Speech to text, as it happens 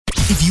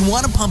If you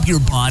want to pump your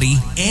body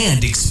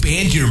and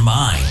expand your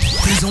mind,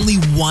 there's only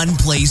one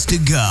place to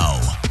go.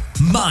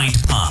 Mind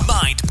Pump.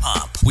 Mind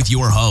Pump with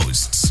your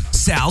hosts,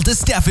 Sal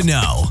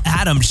DiStefano,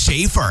 Adam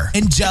Schafer,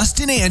 and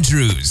Justin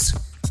Andrews.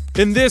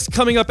 In this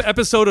coming up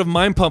episode of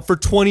Mind Pump for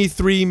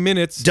 23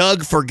 minutes,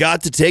 Doug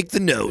forgot to take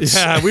the notes.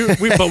 Yeah,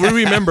 but we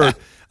remembered.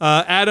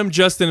 Adam,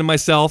 Justin, and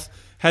myself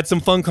had some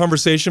fun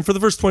conversation. For the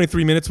first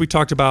 23 minutes, we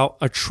talked about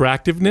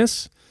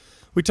attractiveness.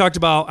 We talked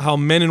about how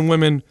men and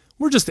women,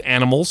 we're just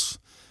animals.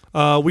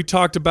 We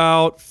talked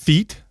about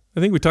feet. I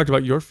think we talked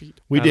about your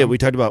feet. We did. We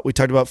talked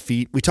about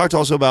feet. We talked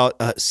also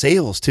about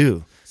sales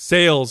too.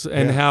 Sales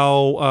and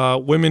how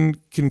women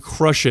can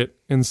crush it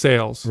in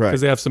sales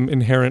because they have some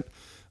inherent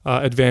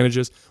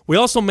advantages. We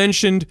also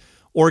mentioned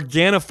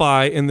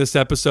Organifi in this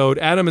episode.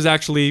 Adam is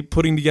actually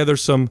putting together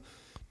some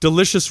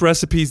delicious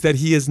recipes that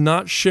he is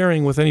not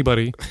sharing with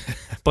anybody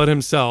but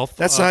himself.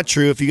 That's not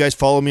true. If you guys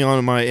follow me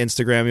on my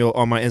Instagram,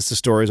 on my Insta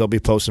stories, I'll be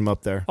posting them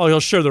up there. Oh,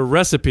 you'll share the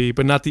recipe,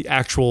 but not the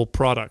actual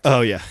product.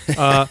 Oh, yeah.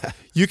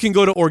 You can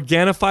go to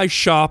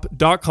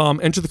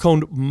OrganifiShop.com, enter the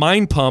code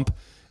MINDPUMP,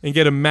 and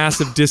get a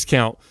massive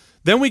discount.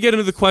 Then we get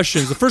into the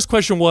questions. The first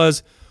question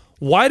was,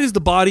 why does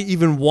the body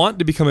even want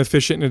to become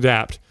efficient and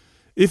adapt?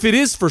 If it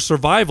is for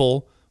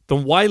survival,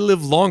 then why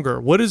live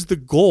longer? What is the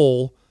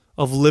goal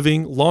of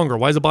living longer?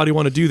 Why does the body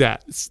want to do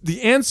that?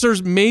 The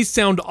answers may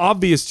sound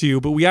obvious to you,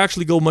 but we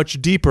actually go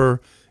much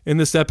deeper in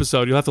this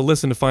episode. You'll have to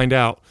listen to find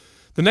out.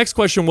 The next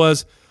question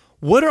was,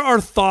 what are our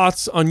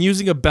thoughts on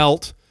using a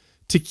belt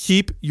to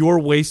keep your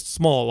waist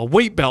small? A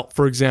weight belt,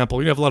 for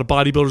example. You have a lot of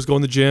bodybuilders go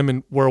in the gym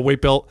and wear a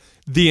weight belt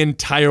the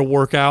entire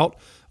workout.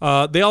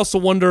 They also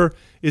wonder,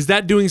 is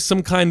that doing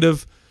some kind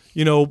of,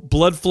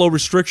 blood flow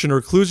restriction or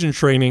occlusion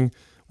training?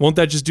 Won't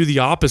that just do the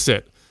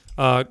opposite?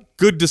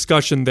 Good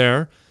discussion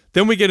there.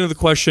 Then we get into the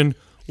question,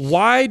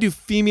 why do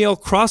female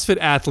CrossFit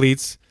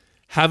athletes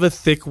have a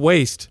thick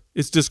waist?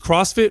 Does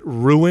CrossFit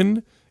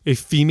ruin a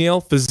female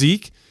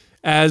physique?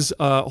 As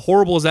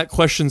horrible as that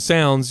question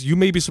sounds, you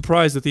may be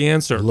surprised at the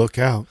answer. Look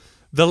out.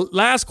 The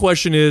last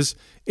question is,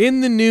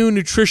 in the new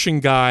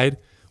nutrition guide,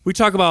 we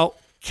talk about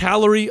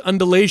calorie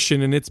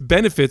undulation and its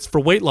benefits for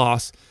weight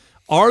loss.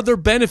 Are there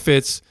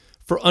benefits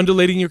for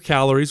undulating your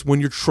calories when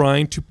you're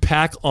trying to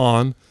pack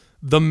on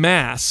the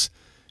mass?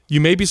 You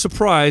may be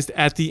surprised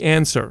at the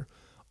answer.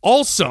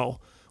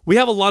 Also, we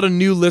have a lot of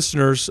new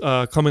listeners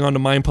coming on to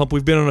Mind Pump.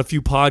 We've been on a few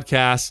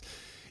podcasts.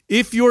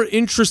 If you're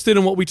interested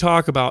in what we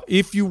talk about,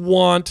 if you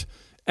want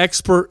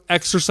expert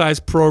exercise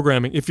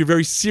programming, if you're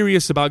very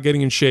serious about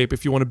getting in shape,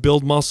 if you want to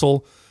build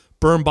muscle,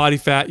 burn body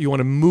fat, you want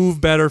to move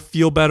better,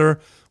 feel better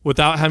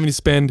without having to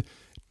spend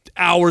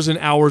hours and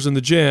hours in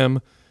the gym,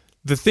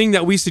 the thing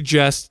that we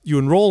suggest you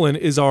enroll in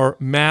is our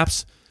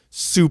MAPS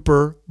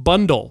Super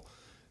Bundle.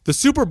 The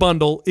Super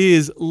Bundle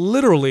is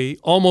literally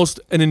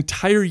almost an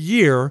entire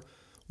year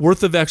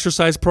worth of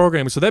exercise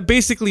programming. So that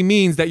basically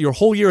means that your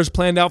whole year is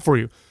planned out for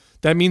you.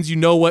 That means you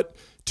know what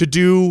to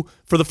do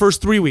for the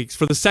first 3 weeks,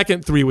 for the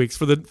second 3 weeks,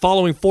 for the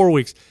following 4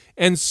 weeks,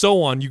 and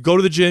so on. You go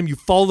to the gym, you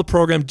follow the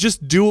program,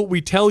 just do what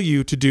we tell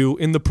you to do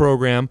in the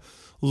program,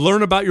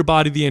 learn about your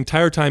body the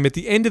entire time. At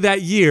the end of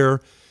that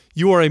year,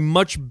 you are a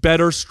much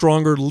better,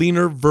 stronger,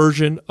 leaner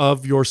version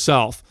of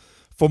yourself.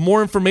 For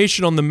more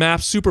information on the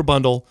MAPS Super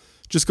Bundle,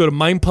 just go to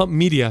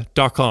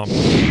mindpumpmedia.com.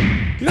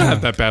 You don't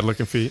have that bad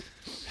looking feet.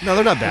 No,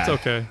 they're not bad.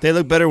 It's okay. They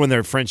look better when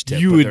they're French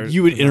tip. You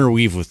would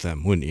interweave with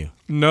them, wouldn't you?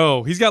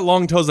 No, he's got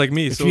long toes like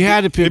me. If you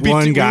had to pick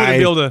one guy,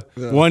 you got to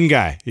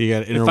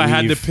interweave. If I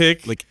had to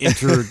pick,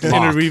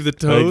 interweave the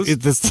toes,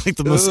 that's like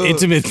the most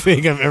intimate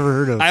thing I've ever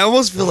heard of. I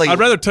almost feel like I'd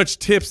rather touch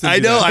tips than I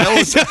know. that. I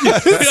almost.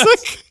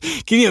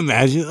 Can you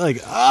imagine? You know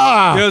what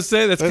I'm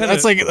saying?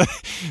 That's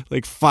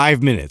like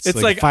 5 minutes.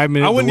 It's like 5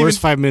 minutes. The worst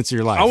 5 minutes of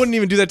your life. I wouldn't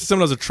even do that to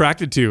someone I was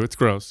attracted to. It's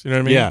gross. You know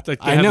what I mean? Yeah,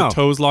 like they have the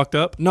toes locked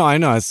up. No, I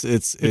know. It's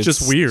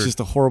just weird. It's just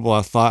a horrible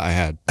thought I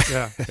had.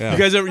 Yeah. You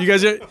guys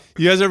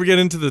ever get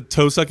into the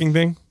toe sucking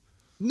thing?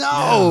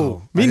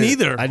 No. Me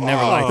neither. I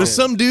never liked it. There's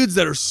some dudes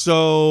that are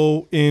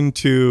so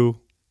into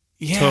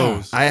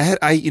toes. I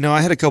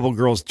had a couple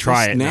girls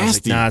try it. And I was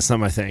like, nasty. nah, it's not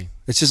my thing.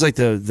 It's just like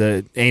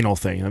the anal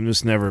thing. I'm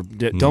just never.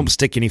 Don't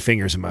stick any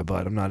fingers in my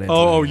butt. I'm not into.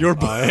 Oh, it. your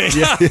butt.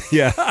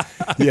 yeah.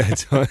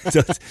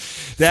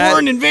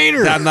 Foreign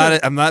invader.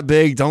 I'm not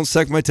big. Don't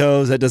suck my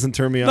toes. That doesn't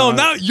turn me on. No,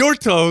 not your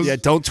toes. Yeah,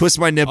 don't twist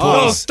my nipples.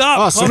 Oh, stop.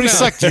 Oh, somebody Calm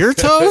down. sucked your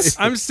toes?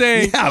 I'm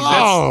saying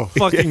Oh.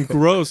 that's fucking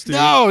gross, dude.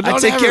 No, don't I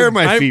take care of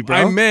my feet, bro.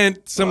 I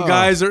meant some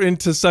guys are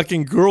into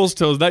sucking girls'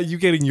 toes, not you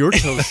getting your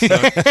toes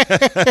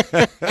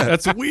sucked.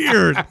 That's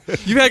weird.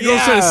 You've had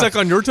girls try to suck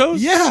on your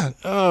toes? Yeah.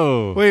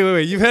 Oh.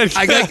 Wait. You've had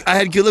I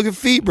had good looking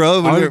feet,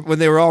 bro. When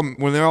they were all that'd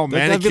be,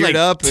 manicured like,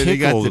 up and they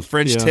got the tickled,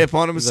 French yeah. tip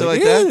on them and It's stuff like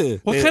like, that. "Yeah."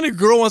 What kind of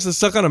girl wants to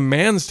suck on a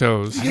man's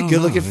toes? You got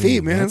good looking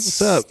feet, man.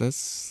 That's-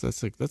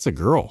 What's up? That's a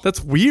girl.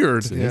 That's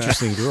weird. An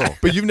interesting girl.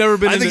 But you've never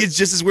been. I think into- it's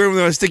just as weird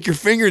when I stick your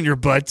finger in your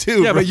butt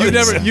too. Yeah, bro. but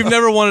you've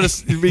never wanted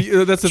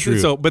to. That's the thing. True.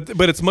 So,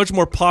 but it's much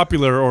more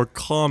popular or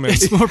common.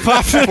 It's more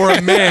popular for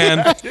a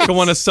man to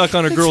want to suck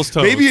on a girl's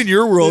toes. Maybe in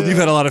your world you've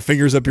had a lot of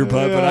fingers up your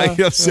butt, but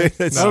I'm saying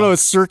that's I don't know what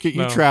circuit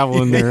you No.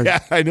 travel in there. Yeah,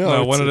 I know.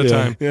 No, It's- one at a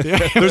time.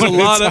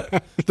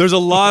 Yeah.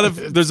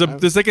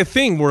 There's like a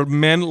thing where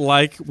men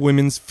like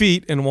women's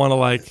feet and want to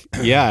like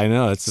Yeah, I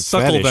know. It's a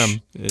suckle fetish.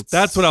 them. It's,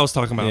 That's what I was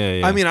talking about. Yeah,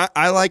 yeah. I mean,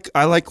 I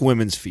like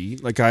women's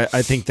feet. Like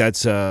I think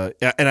that's and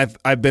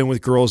I've been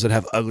with girls that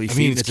have ugly feet.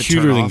 mean, and it's a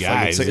cuter turn than off. Like,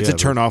 guys, it's a yeah,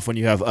 turn off when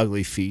you have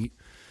ugly feet.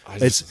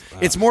 just-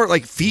 It's more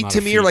like feet not to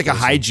a me are feet like a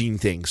person. hygiene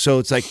thing. So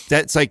it's like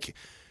that's like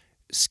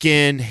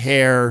skin,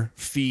 hair,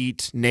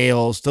 feet,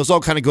 nails. Those all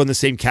kind of go in the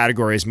same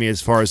category as me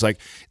as far as like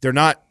they're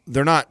not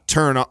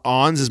turn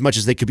ons as much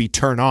as they could be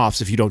turn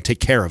offs if you don't take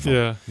care of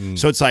them. Yeah.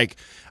 So it's like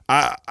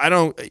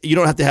you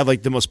don't have to have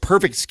like the most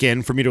perfect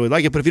skin for me to really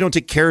like it, but if you don't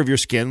take care of your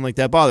skin, like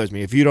that bothers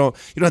me. If you don't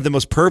have the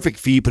most perfect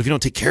feet, but if you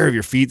don't take care of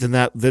your feet, then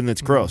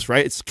that's gross,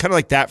 right? It's kind of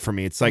like that for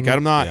me. It's like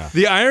I'm not. Yeah.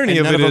 The irony And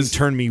of none it of them is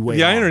turn me way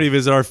The on. irony of it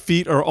is our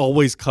feet are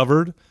always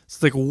covered.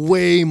 It's like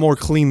way more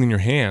clean than your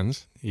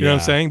hands. You know what I'm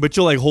Yeah. saying? But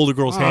you'll like hold a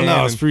girl's I don't hand.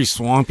 know. It's and- pretty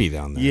swampy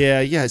down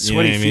there. Yeah, sweaty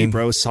what I feet, mean?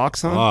 bro.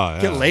 Socks on, Oh,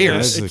 get yeah.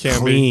 layers. That's It a can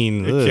be.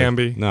 clean. It ugh. can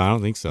be. No, I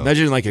don't think so.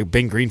 Imagine like a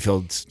Ben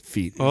Greenfield's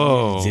feet.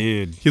 oh,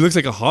 Dude. he looks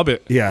like a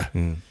hobbit. Yeah.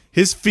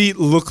 His feet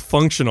look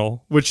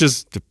functional, which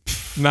is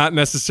not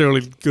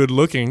necessarily good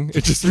looking.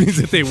 It just means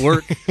that they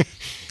work.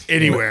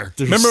 Anywhere.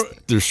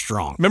 They're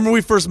strong. Remember when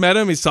we first met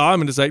him? He saw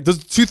him and it's like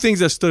there's two things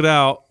that stood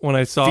out when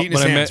I saw Feet in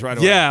when his I hands met. right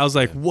away. Yeah, I was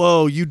like,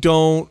 whoa, you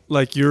don't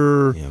like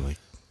you're Yeah, like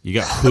you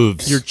got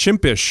hooves. you're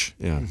chimpish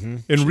yeah.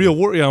 in real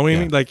world. You know what I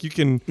mean? Like you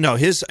can. No,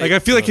 his Like I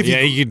feel like if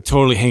Yeah, you. you could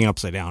totally hang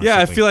upside down. or Yeah, I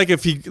something. feel like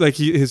if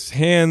his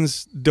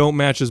hands don't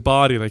match his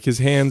body. Like his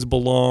hands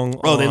belong.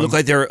 Oh, they on- look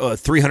like they're a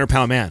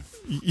 300-pound man.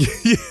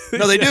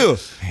 No, they do.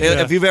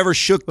 Yeah. If you've ever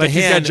shook the Like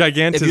he's got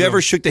hand, if you gigantism.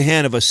 ever shook the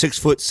hand of a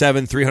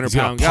 6'7", 300-pound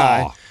got a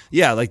guy, paw.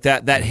 yeah, like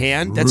that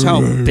hand. That's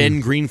how Ben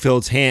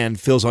Greenfield's hand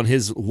feels on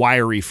his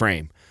wiry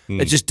frame.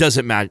 It just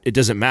doesn't match. It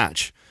doesn't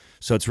match.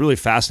 So it's really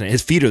fascinating.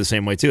 His feet are the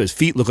same way too. His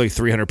feet look like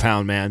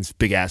 300-pound man's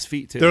big ass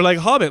feet too. They're like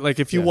Hobbit. Like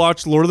if you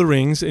watch Lord of the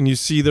Rings and you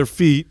see their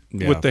feet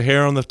Yeah. with the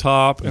hair on the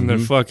top and they're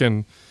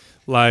fucking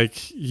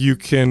like you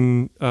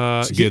can.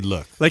 It's a good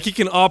look. Like you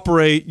can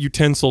operate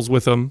utensils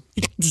with them.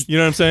 You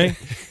know what I'm saying?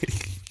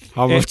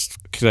 How much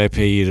could I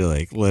pay you to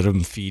like let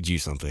him feed you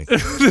something?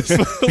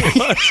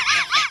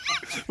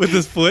 With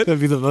his foot. That'd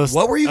be the most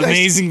what were you guys?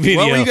 amazing video.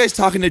 What were you guys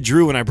talking to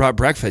Drew when I brought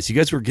breakfast? You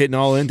guys were getting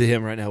all into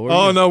him right now. What were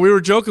Oh you- no, we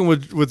were joking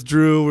with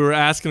Drew. We were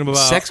asking him about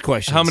Sex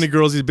questions. how many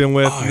girls he's been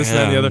with, Oh, and this and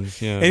that and the other.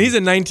 yeah. And he's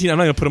at 19. I'm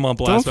not gonna put him on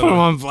blast. Don't put him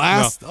on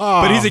blast. No.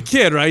 Oh. But he's a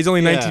kid, right? He's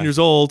only 19 Yeah. years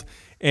old.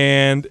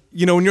 And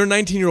you know, when you're a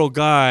 19-year-old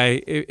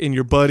guy and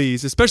your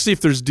buddies, especially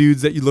if there's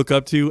dudes that you look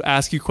up to,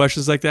 ask you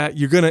questions like that,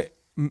 you're gonna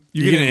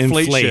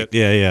inflate shit.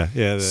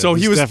 Yeah. So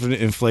he There's was- definite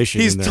inflation.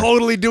 He's in there.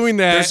 totally doing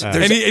that,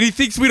 There's- and he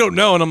thinks we don't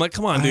know. And I'm like,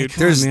 come on, dude.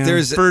 There's man.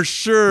 there's For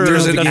sure,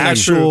 there's an that's not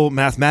true. actual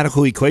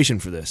mathematical equation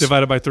for this.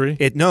 Divided by 3.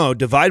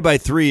 Divide by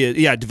 3.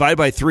 Yeah, divide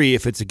by 3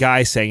 if it's a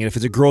guy saying it. If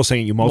it's a girl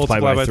saying it, you multiply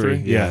by 3.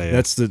 Yeah, yeah.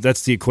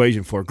 That's the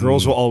equation for it.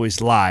 Girls will always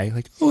lie.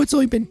 Like, oh, it's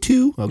only been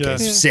 2. Okay, Yeah.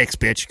 it's 6,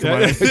 bitch.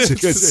 Come Yeah.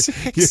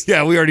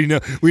 on. Yeah, we already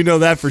know. We know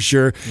that for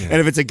sure. And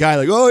if it's a guy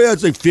like, oh yeah,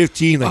 it's like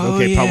 15. Like, Oh,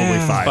 okay, probably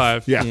yeah. 5.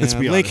 5. Yeah, let's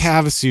be Lake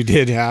honest. Havasu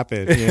did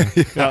happen. Yeah.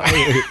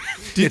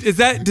 Does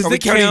Are we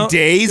it counting count?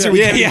 days? Are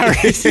we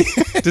counting-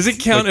 Does it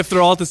count if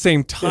they're all at the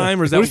same time,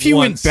 or is that What if you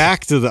once? went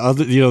back to the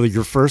other,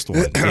 your first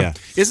one? Yeah.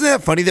 Isn't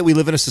that funny that we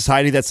live in a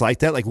society that's like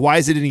that? Like, why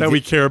is it any that we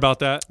care about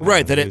that?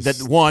 right? That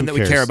one who that we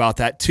care cares? about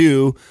that.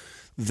 2,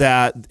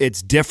 that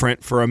it's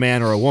different for a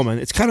man or a woman.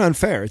 It's kind of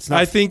unfair. It's not.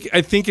 I think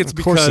it's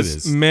course it because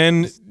is.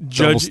 men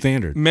judge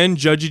standard. Men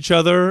judge each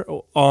other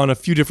on a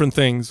few different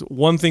things.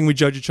 One thing we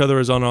judge each other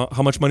is on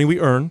how much money we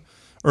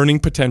earning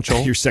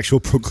potential. your sexual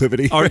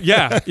proclivity.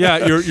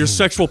 Your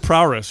sexual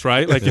prowess,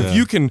 right? Like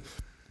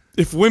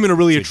if women are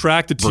really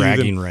attracted to you,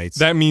 bragging then rights.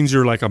 that means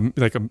you're like a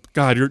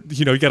god.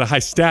 You got a high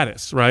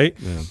status, right?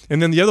 Yeah.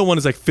 And then the other one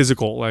is like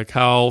physical, like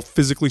how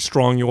physically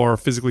strong you are,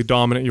 physically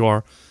dominant you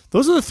are.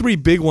 Those are the 3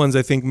 big ones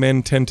I think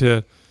men tend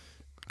to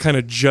kind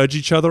of judge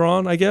each other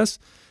on. I guess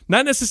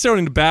not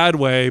necessarily in a bad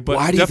way, but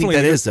Why do you think definitely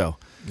that is though?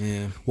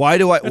 Yeah. Why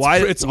do I? It's, Why?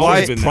 it's why?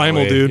 always been that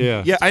primal, way. dude.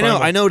 Yeah. Yeah, I know.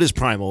 primal. I know it is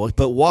primal,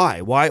 but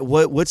why?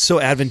 What's so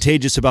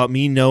advantageous about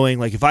me knowing?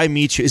 Like, if I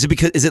meet you, is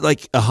it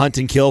like a hunt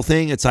and kill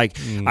thing? It's like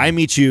I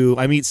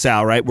meet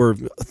Sal, right? We're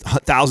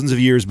thousands of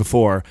years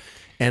before,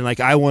 and like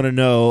I want to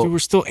know. Dude, we're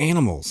still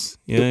animals.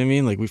 You know what I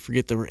mean? Like we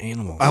forget that we're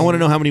animals. I want to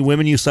know how many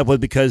women you slept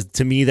with because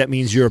to me that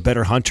means you're a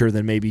better hunter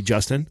than maybe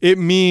Justin. It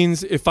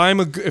means if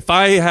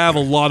I have a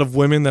lot of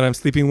women that I'm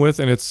sleeping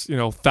with, and it's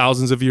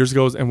thousands of years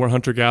ago, and we're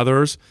hunter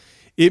gatherers,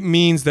 it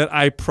means that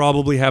I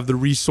probably have the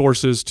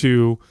resources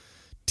to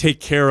take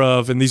care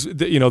of, and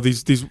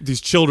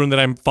these children that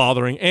I'm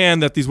fathering,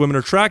 and that these women are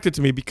attracted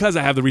to me because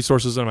I have the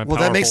resources and I'm Well,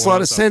 that makes a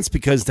lot of sense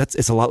because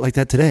it's a lot like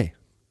that today.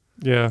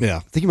 Yeah.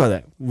 Think about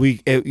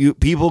that.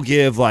 People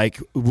give like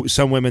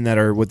some women that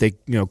are what they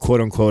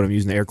quote unquote, I'm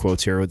using the air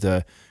quotes here, with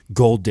the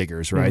gold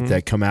diggers, right?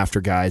 That come after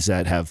guys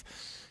that have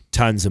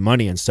tons of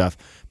money and stuff.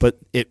 But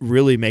it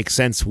really makes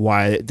sense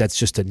why that's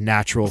just a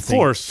natural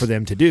thing for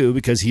them to do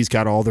because he's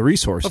got all the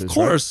resources. Of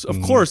course.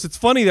 It's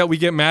funny that we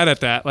get mad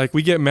at that. Like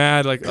we get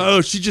mad like,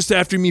 oh, she's just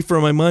after me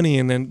for my money,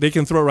 and then they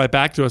can throw it right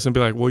back to us and be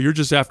like, well, you're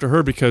just after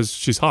her because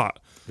she's hot.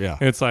 Yeah.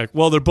 And it's like,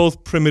 well, they're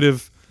both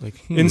primitive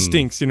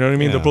instincts, you know what I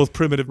mean? Yeah. They're both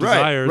primitive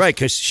desires. Right,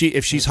 because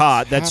if she's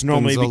hot, that's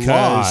normally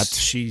because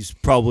she's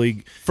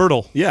probably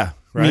fertile. Yeah,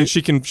 right. I mean,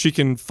 she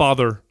can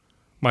father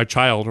my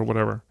child or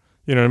whatever.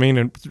 You know what I mean?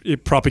 And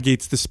it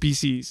propagates the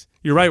species.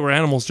 You're right. We're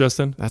animals,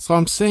 Justin. That's what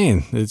I'm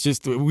saying. It's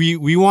just we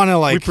want to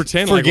like we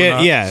pretend forget.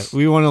 Like we're not.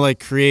 We want to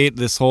like create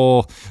this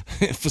whole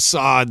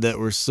facade that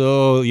we're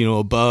so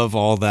above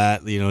all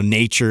that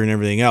nature and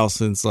everything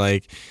else. And it's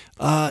like,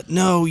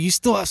 no, you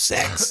still have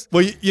sex.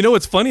 Well, you know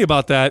what's funny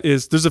about that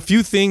is there's a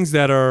few things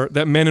that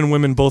men and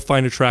women both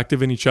find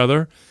attractive in each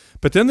other,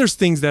 but then there's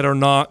things that are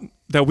not,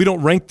 that we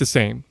don't rank the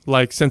same,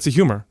 like sense of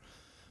humor.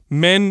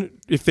 Men,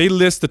 if they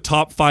list the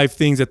top 5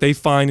 things that they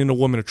find in a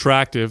woman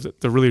attractive, that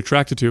they're really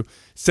attracted to,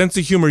 sense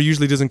of humor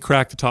usually doesn't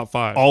crack the top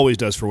 5. Always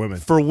does for women.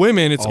 For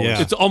women, it's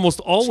almost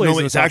always.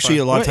 It's actually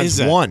a lot of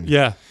times one.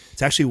 Yeah.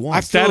 It's actually one.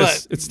 It's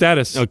status. It's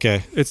status.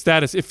 Okay. It's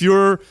status. If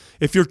you're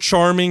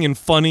charming and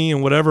funny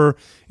and whatever,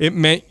 it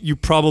meant you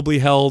probably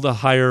held a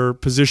higher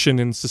position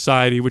in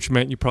society, which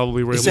meant you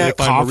probably were able to find more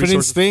resources. Is that a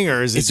confidence thing,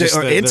 or is it just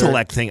an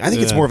intellect thing? I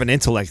think it's more of an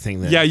intellect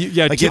thing. Then.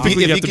 Yeah. Like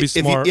typically, you have to be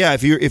smart.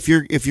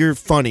 If you're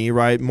funny,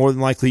 right? More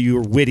than likely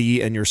you're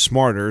witty and you're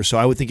smarter. So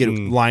I would think it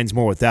lines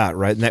more with that,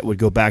 right? And that would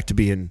go back to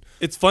being.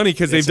 It's funny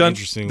because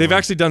they've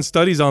actually done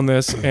studies on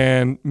this,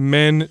 and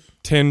men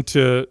tend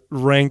to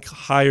rank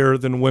higher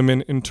than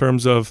women in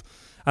terms of,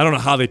 I don't know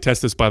how they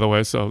test this, by the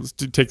way, so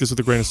take this with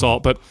a grain of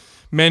salt, but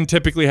men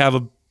typically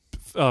have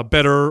a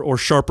better or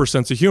sharper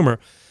sense of humor.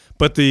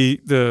 But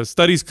the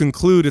studies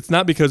conclude it's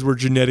not because we're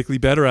genetically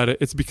better at it,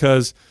 it's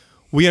because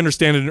we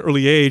understand at an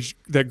early age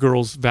that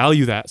girls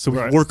value that, so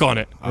we work on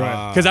it.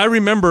 Because I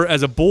remember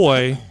as a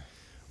boy,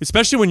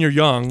 especially when you're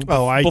young,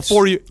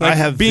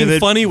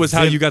 funny was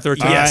how you got their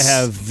attention. I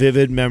have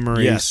vivid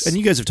memories, and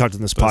you guys have talked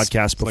on this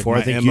podcast before.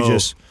 I think you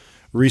just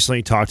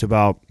recently talked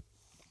about,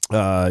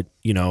 or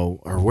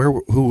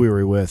who we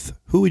were with,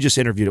 who we just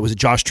interviewed. It was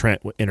Josh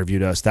Trent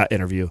interviewed us. That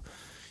interview,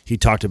 he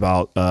talked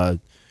about,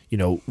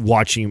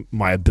 watching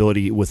my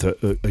ability with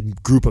a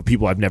group of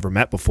people I've never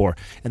met before,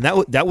 and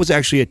that was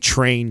actually a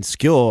trained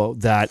skill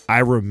that I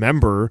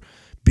remember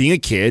being a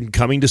kid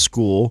coming to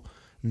school,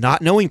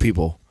 not knowing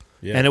people.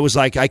 Yeah. And it was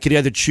like I could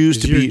either choose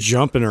to be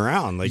jumping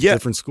around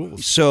different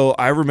schools. So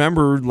I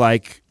remember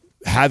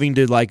having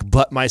to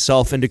butt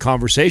myself into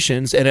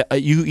conversations, and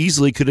you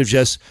easily could have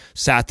just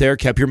sat there,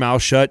 kept your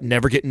mouth shut,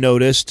 never get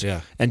noticed,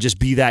 and just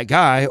be that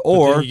guy.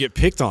 Or then you get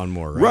picked on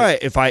more, right? Right.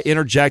 If I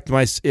interject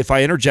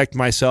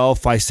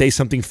myself, I say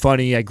something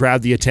funny, I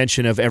grab the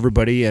attention of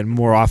everybody, and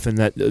more often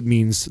that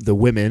means the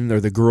women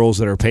or the girls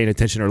that are paying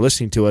attention or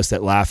listening to us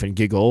that laugh and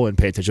giggle and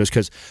pay attention to us,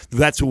 because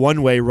that's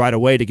one way right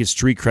away to get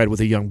street cred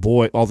with a young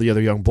boy. All the other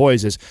young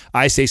boys is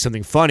I say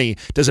something funny.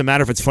 Doesn't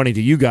matter if it's funny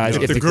to you guys.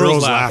 If the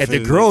girls laugh, if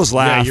the girls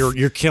laugh,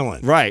 you're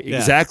killing. Right,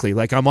 exactly.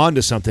 Like I'm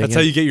onto something. That's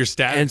how you get your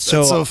stats. And so,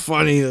 that's so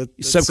funny.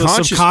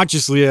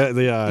 Subconsciously,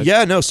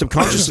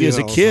 subconsciously as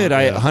a kid,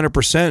 I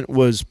 100%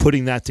 was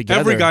putting that together.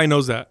 Every guy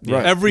knows that.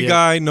 Right. Every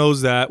guy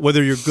knows that,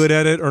 whether you're good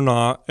at it or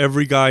not.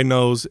 Every guy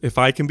knows if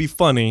I can be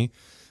funny,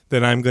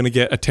 then I'm going to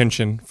get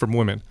attention from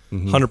women.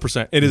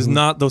 100%. It is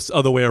not the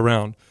other way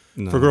around.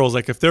 For girls,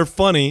 if they're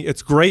funny,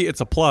 it's great.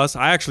 It's a plus.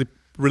 I actually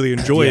really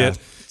enjoy it.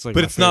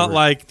 But it's not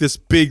like this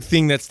big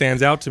thing that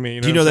stands out to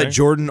me. Do you know that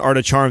Jordan Art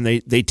of Charm, they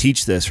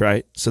teach this,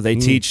 right? So they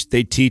teach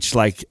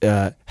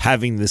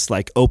having this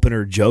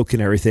opener joke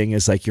and everything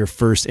is your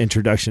first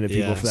introduction to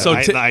people. For that. So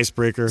the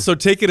icebreaker. So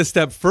take it a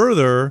step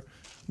further.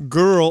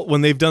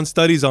 When they've done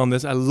studies on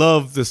this, I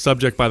love this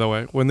subject, by the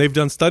way. When they've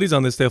done studies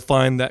on this, they'll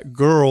find that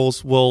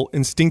girls will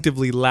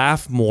instinctively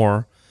laugh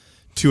more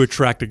to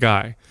attract a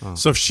guy.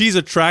 So if she's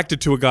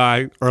attracted to a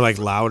guy, or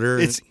louder,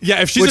 if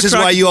she's which is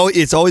why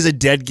it's always a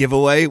dead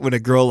giveaway when a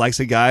girl likes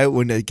a guy.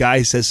 When a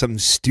guy says something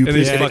stupid,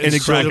 and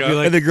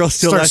the girl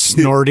still starts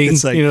snorting.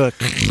 It's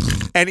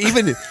and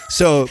even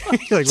so,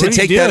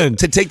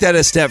 to take that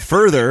a step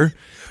further.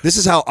 This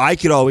is how I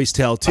could always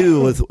tell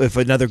too. If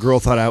another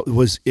girl thought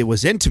it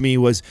was into me,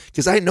 was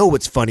because I know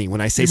what's funny when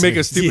I say make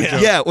a stupid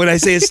joke. Yeah, when I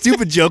say a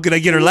stupid joke and I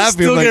get her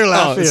laughing,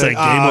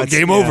 I'm like,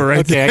 game over, right?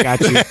 Okay, I got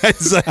you.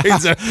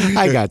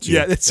 I got you.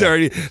 Yeah, it's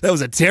already that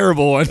was a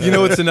terrible one. You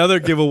know, it's another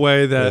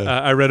giveaway that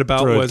I read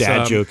about. Throw was a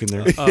dad joke in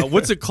there.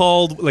 What's it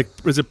called?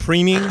 Is it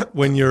preening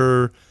when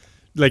you're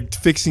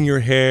fixing your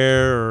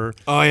hair, or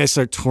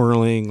start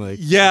twirling when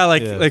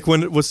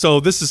it was. So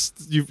this is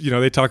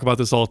they talk about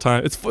this all the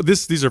time.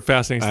 These are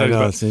fascinating studies. I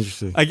know, it's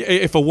interesting.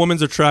 If a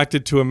woman's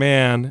attracted to a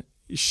man,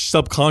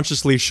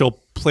 subconsciously she'll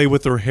play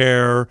with her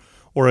hair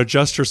or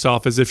adjust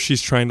herself as if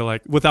she's trying to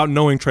without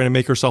knowing, trying to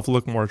make herself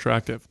look more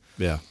attractive.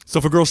 Yeah. So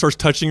if a girl starts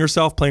touching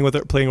herself, playing with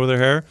her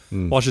hair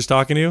while she's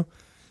talking to you,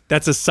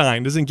 that's a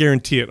sign. Doesn't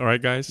guarantee it. All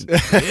right, guys.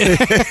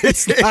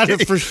 It's not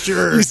for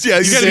sure.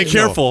 You gotta be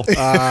careful.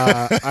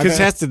 I've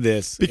tested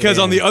this Because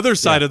on the other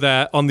side of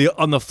that, on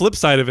the flip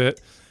side of it,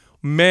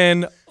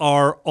 men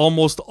are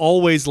almost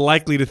always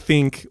likely to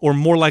think, or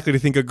more likely to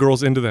think, a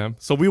girl's into them.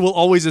 So we will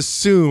always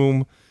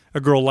assume a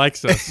girl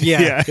likes us.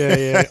 Yeah.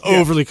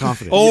 Overly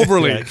confident.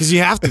 Overly. Because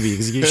you have to be,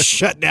 because you get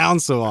shut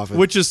down so often.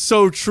 Which is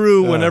so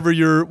true whenever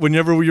you're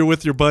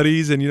with your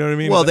buddies, and you know what I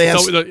mean. Well, they have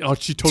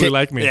she totally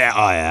liked me. Yeah.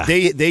 Oh yeah.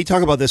 They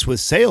talk about this with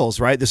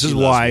sales, right? This is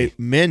why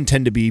men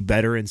tend to be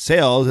better in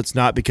sales. It's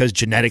not because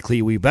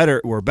genetically we're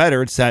better.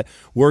 It's that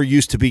we're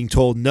used to being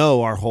told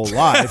no our whole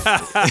life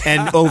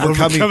and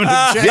overcoming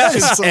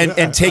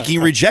and taking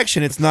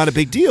rejection. It's not a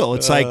big deal.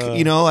 It's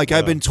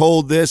I've been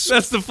told this.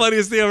 That's the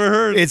funniest thing I ever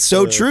heard. It's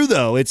so true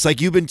though. It's like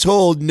you've been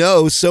told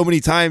no so many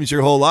times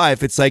your whole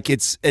life. It's a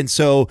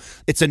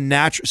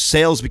natural.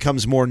 Sales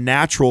becomes more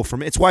natural for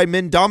me. It's why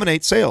men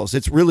dominate sales.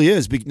 It really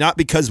is not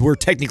because we're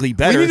technically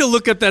better. We need to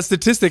look up that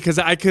statistic because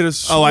I could have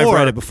swore. Oh, I've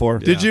read it before.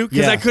 Did you?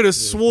 Because I could have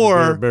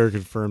swore. Better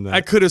confirm that. I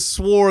could have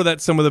swore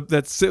that some of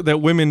that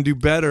women do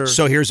better.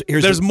 So here's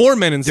there's more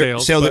men in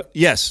sales.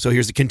 Yes. So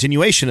here's the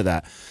continuation of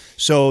that.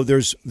 So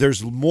there's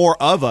more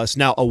of us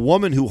now. A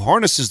woman who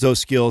harnesses those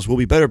skills will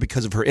be better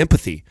because of her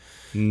empathy.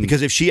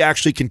 Because if she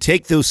actually can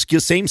take those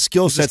same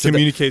skill sets,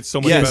 communicate so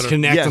much better,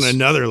 connect on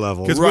another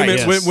level.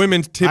 Because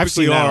women typically I've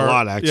seen that a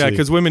lot, actually. Yeah,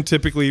 because women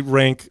typically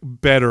rank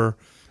better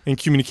in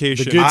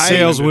communication. The good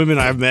sales women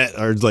I've met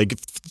are like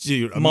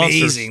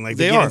amazing. Like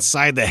they are get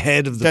inside the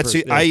head of the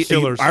person.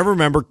 Killers. I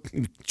remember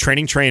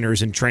training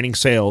trainers and training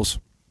sales.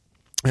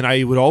 And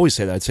I would always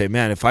say that. I'd say,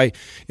 man, if I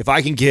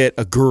can get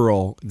a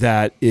girl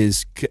that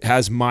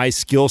has my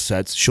skill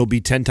sets, she'll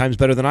be 10 times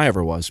better than I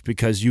ever was,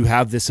 because you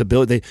have this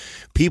ability.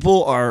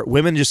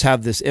 Women just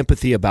have this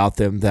empathy about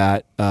them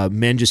that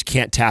men just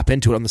can't tap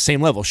into it on the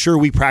same level. Sure,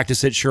 we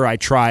practice it. Sure, I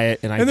try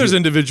it. And there's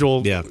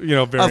individual,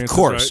 variances. Of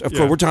course. Right? Of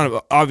course. We're talking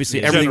about,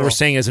 obviously, everything we're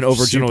saying is an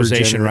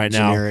overgeneralization right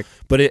now. Generic.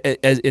 But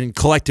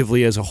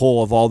collectively as a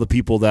whole, of all the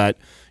people that,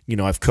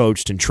 I've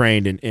coached and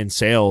trained in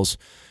sales,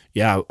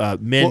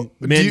 men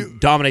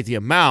dominate the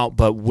amount,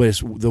 but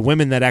with the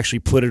women that actually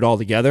put it all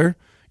together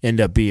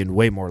end up being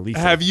way more lethal.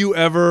 Have you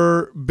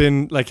ever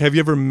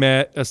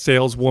met a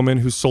saleswoman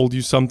who sold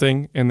you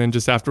something and then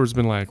just afterwards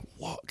been like,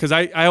 whoa? Because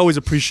I always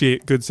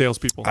appreciate good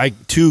salespeople.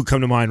 Two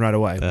come to mind right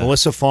away.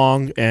 Melissa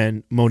Fong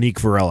and Monique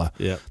Varela.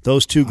 Yeah.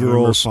 Those two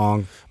girls.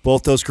 Fong.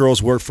 Both those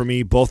girls worked for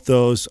me. Both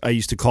those I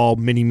used to call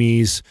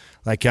mini-me's.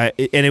 I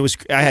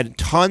had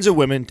tons of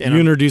women. And you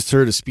introduced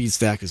her to Speed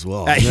Stack as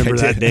well. I remember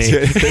that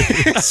day.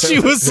 She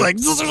was like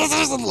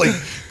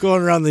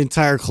going around the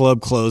entire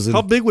club closing.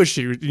 How big was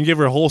she? You gave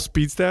her a whole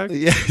Speed Stack?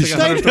 Yeah, she's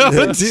like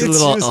she's a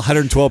little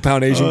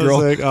 112-pound Asian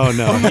girl.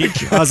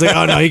 I was like,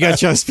 oh no, he got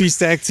you on Speed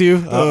Stack too?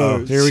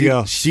 Here we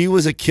go. She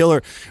was a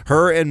killer.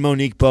 Her and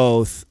Monique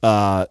both,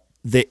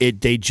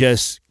 they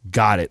just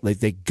got it. Like,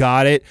 they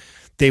got it.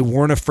 They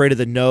weren't afraid of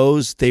the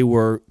no's. They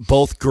were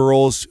both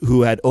girls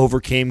who had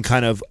overcame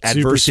kind of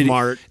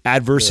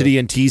adversity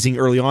and teasing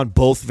early on.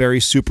 Both very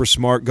super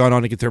smart, gone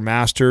on to get their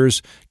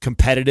masters.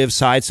 Competitive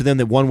sides to them.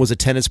 That one was a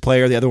tennis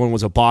player, the other one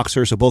was a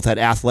boxer. So both had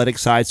athletic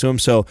sides to them.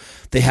 So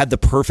they had the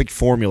perfect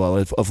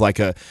formula of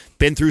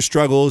been through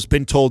struggles,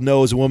 been told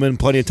no as a woman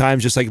plenty of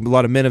times, just like a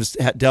lot of men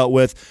have dealt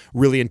with.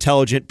 Really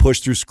intelligent,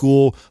 pushed through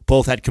school.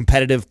 Both had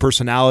competitive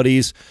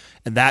personalities.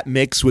 And that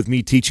mix with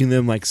me teaching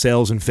them like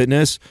sales and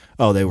fitness,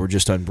 they were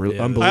just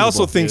unbelievable. I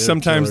also think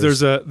sometimes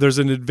there's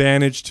an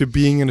advantage to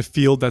being in a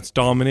field that's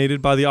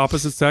dominated by the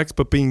opposite sex,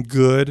 but being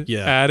good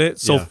at it.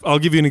 So I'll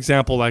give you an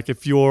example. Like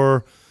if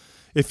you're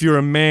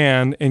a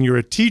man and you're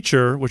a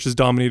teacher, which is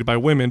dominated by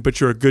women, but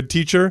you're a good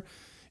teacher,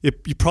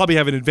 you probably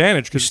have an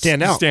advantage because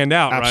you stand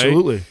out,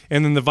 absolutely. Right?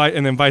 And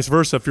then vice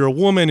versa. If you're a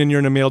woman and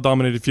you're in a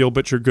male-dominated field,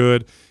 but you're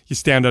good, you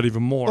stand out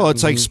even more. Well,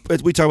 it's like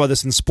we talk about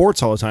this in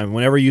sports all the time.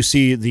 Whenever you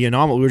see the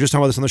anomaly, we were just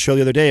talking about this on the show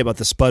the other day about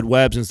the Spud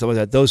Webbs and stuff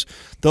like that.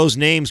 Those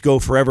names go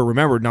forever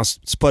remembered. Now,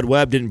 Spud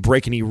Webb didn't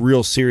break any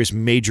real serious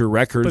major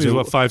records. But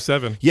he's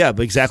 5'7". Yeah,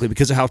 but exactly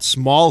because of how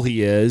small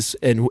he is,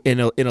 and in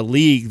a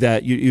league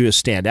that you just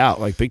stand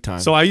out like big time.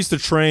 So I used to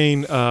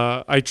train.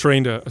 I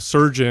trained a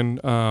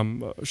surgeon.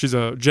 She's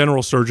a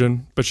general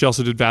surgeon, but she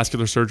also did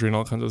vascular surgery and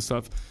all kinds of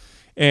stuff.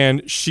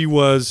 And she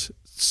was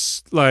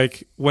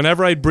like,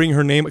 whenever I'd bring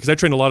her name, because I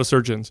trained a lot of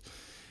surgeons,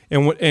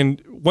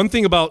 and one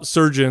thing about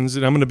surgeons,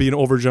 and I'm going to be an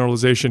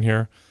overgeneralization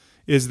here,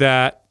 is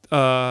that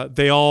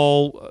they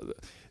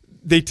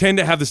tend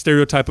to have the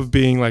stereotype of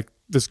being like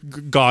this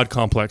God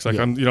complex. Like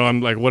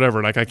I'm like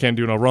whatever, like I can't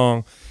do no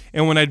wrong.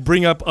 And when I'd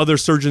bring up other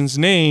surgeons'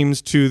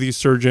 names to these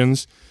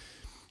surgeons,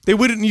 they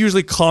wouldn't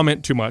usually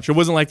comment too much. It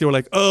wasn't like they were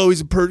like, oh, he's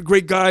a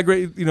great guy,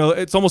 great.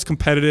 It's almost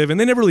competitive, and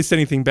they never really said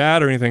anything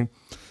bad or anything.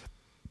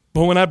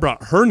 But when I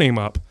brought her name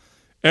up,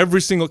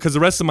 because the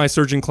rest of my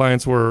surgeon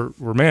clients were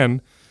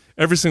men,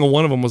 every single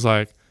one of them was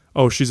like,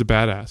 oh, she's a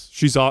badass.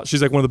 She's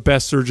like one of the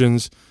best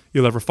surgeons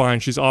you'll ever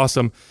find. She's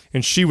awesome.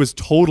 And she was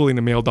totally in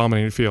a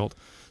male-dominated field.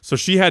 So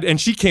she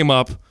came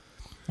up,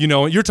 you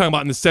know, you're talking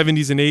about in the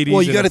 70s and 80s.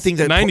 Well, you got to think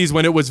that 90s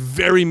when it was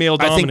very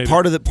male-dominated. I think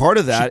part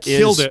of that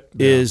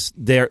is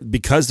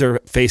because they're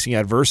facing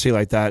adversity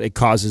like that, it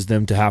causes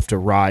them to have to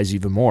rise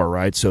even more,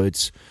 right? So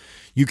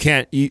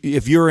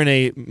if you're in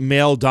a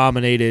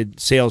male-dominated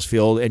sales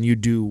field and you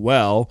do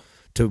well,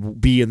 to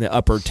be in the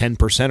upper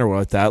 10% or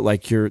like that,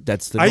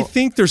 I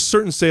think there's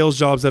certain sales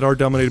jobs that are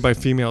dominated by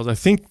females. I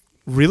think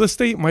real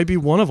estate might be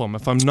one of them,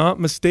 if I'm not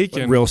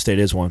mistaken. Real estate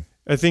is one.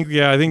 I think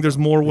there's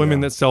more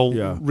women that sell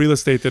real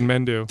estate than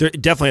men do. There,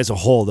 definitely as a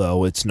whole,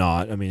 though, it's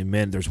not. I mean,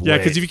 men, there's way. Yeah,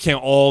 because if you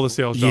count all the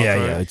sales jobs,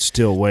 right? It's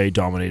still way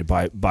dominated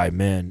by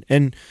men.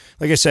 And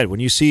like I said, when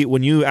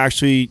you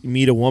actually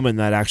meet a woman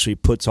that actually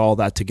puts all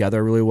that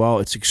together really well,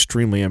 it's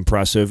extremely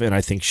impressive. And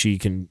I think she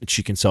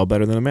can sell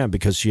better than a man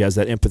because she has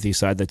that empathy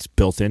side that's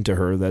built into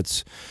her.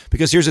 That's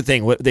because here's the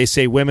thing: what they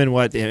say, women,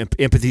 the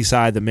empathy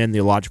side, the men,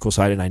 the logical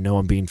side. And I know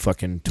I'm being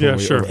fucking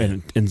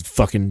totally and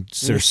fucking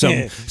there's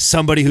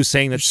somebody who's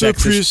saying that.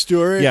 True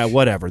story. Yeah,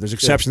 whatever. There's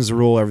exceptions to the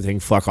rule. Everything,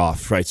 fuck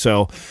off. Right.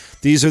 So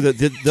these are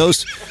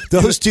those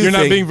two. You're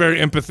not being very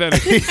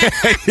empathetic.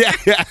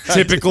 yeah.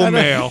 Typical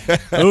male.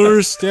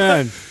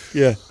 Understand.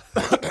 Yeah.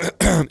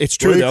 It's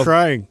true. Why are you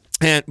crying?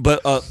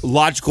 But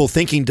logical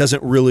thinking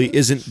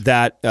isn't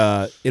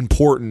that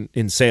important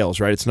in sales,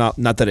 right? It's not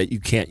that you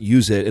can't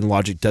use it and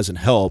logic doesn't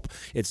help.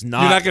 It's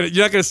not.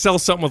 You're not gonna sell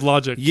something with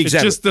logic. Exactly.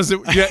 It just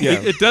doesn't.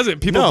 It doesn't.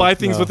 People buy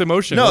things with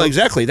emotion. No,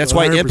 exactly. That's 100%.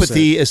 Why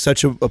empathy is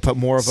such a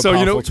more of a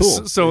powerful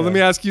tool. So let me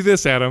ask you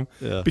this, Adam,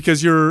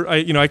 because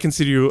I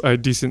consider you a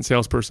decent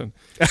salesperson.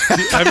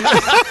 It's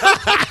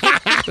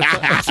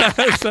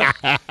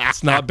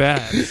not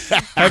bad.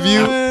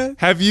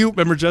 Have you?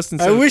 Remember Justin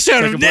said, I wish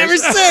I would have never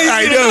said.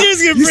 I know.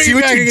 You see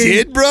what you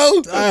did,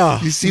 bro?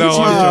 You see what you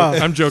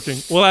did? I'm joking.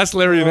 We'll ask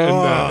Larry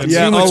and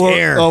too much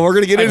air. Oh, we're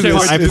gonna get into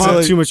this. I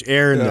pumped too much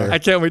air in there. I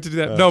can't wait to do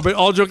that. No, but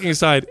all joking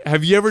aside,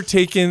 have you ever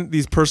taken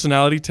these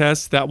personality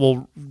tests that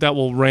will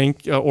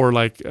rank or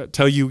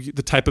tell you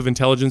the type of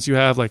intelligence you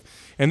have,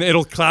 and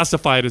it'll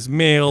classify it as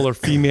male or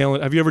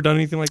female? Have you ever done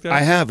anything like that? I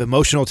have.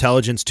 Emotional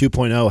Intelligence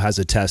 2.0 has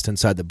a test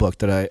inside the book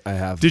that I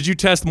have. Did you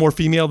test more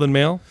female than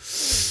male?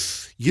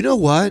 You know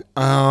what?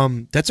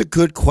 That's a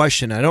good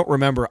question. I don't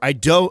remember. I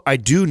do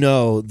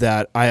know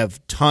that I have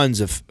tons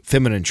of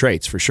feminine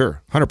traits for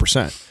sure,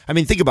 100%. I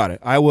mean, think about it.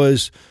 I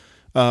was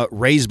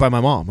raised by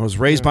my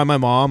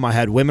mom. I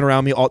had women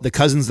around me. All the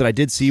cousins that I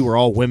did see were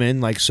all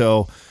women. I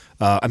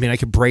mean, I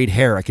could braid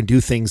hair. I can do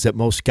things that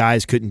most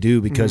guys couldn't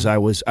do because I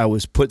was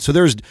put. So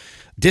there's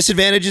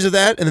disadvantages of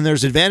that, and then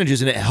there's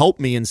advantages, and it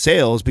helped me in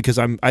sales because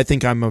I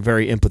think I'm a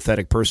very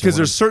empathetic person. Because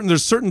there's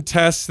certain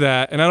tests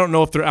that, and I don't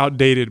know if they're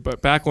outdated,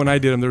 but back when I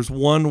did them, there's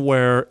one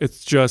where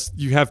it's just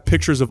you have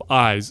pictures of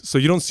eyes, so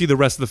you don't see the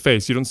rest of the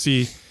face. You don't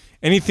see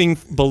anything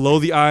below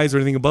the eyes or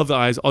anything above the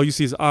eyes. All you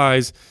see is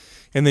eyes,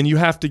 and then you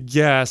have to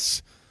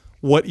guess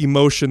what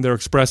emotion they're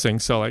expressing.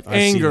 So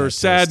anger,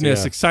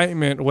 sadness,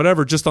 excitement,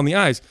 whatever, just on the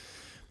eyes.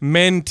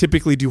 Men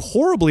typically do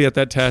horribly at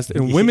that test,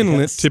 and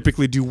women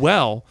typically do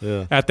well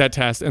at that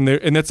test. And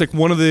that's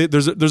one of the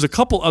there's a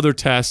couple other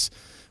tests,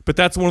 but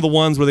that's one of the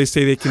ones where they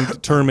say they can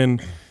determine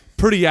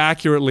pretty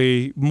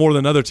accurately more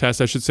than other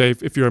tests, I should say,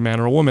 if you're a man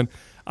or a woman.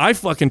 I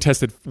fucking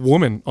tested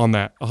woman on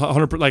that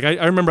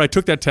 100%. I remember I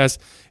took that test.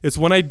 It's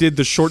when I did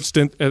the short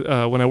stint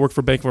when I worked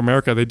for Bank of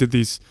America. They did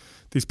these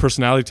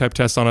personality type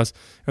tests on us,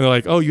 and they're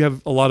like, "Oh, you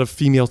have a lot of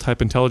female type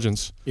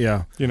intelligence."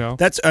 Yeah,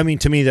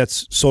 to me,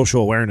 that's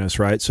social awareness,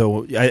 right?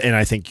 So, and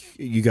I think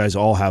you guys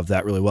all have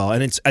that really well.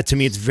 And it's to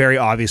me, it's very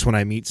obvious when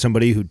I meet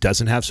somebody who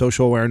doesn't have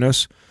social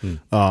awareness,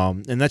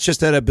 and that's just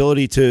that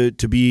ability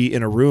to be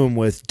in a room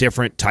with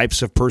different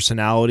types of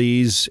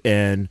personalities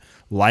and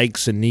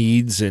likes and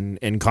needs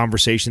and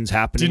conversations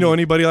happening. Do you know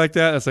anybody like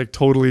that? That's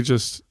totally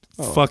just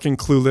fucking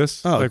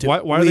clueless.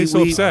 Why are they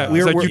so upset?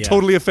 It's you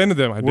totally offended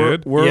them. We're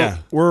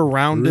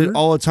around it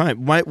all the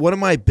time. One of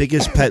my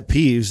biggest pet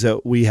peeves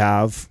that we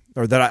have,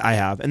 or that I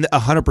have, and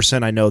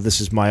 100% I know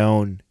this is my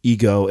own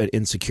ego and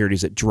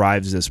insecurities that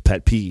drives this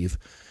pet peeve,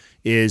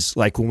 is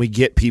when we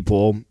get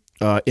people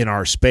in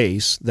our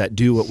space that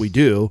do what we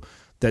do,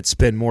 that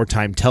spend more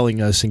time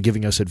telling us and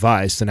giving us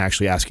advice than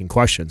actually asking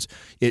questions.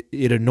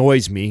 It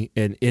annoys me,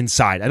 and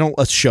inside I don't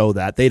show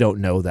that. They don't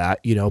know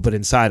that, but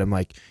inside I'm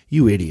like,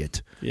 you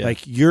idiot. Yeah.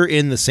 You're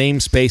in the same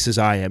space as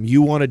I am.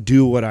 You want to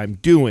do what I'm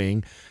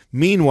doing.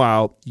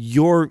 Meanwhile,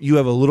 you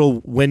have a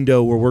little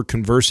window where we're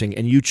conversing,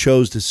 and you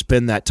chose to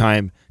spend that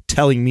time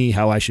telling me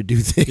how I should do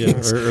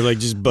things. Or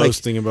just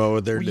boasting about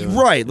what they're doing.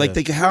 Right.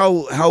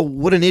 How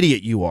what an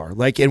idiot you are.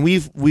 And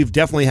we've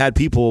definitely had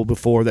people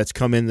before that's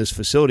come in this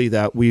facility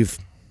that we've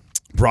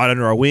brought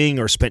under our wing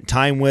or spent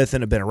time with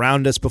and have been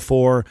around us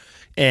before,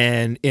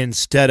 and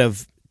instead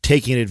of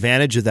taking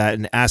advantage of that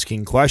and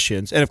asking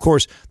questions. And of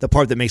course, the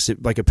part that makes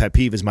it like a pet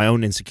peeve is my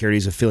own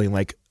insecurities of feeling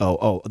like, they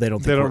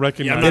don't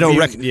recognize. they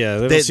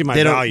don't see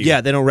my value.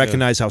 Yeah, they don't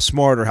recognize how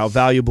smart or how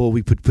valuable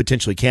we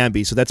potentially can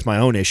be. So that's my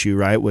own issue,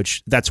 right?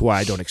 Which that's why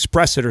I don't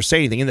express it or say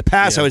anything. In the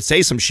past, I would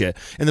say some shit.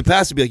 In the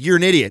past, I'd be like, "You're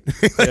an idiot."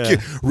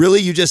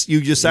 Really? You decided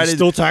You're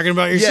still talking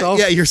about yourself?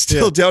 Yeah, you're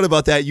still down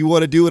about that. You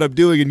want to do what I'm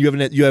doing, and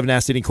you haven't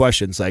asked any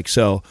questions. Like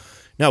so.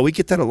 No, we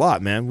get that a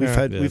lot, man. We've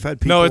had people.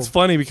 No, it's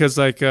funny because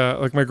like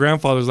my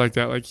grandfather's like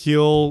that. Like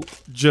he'll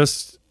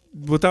just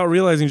without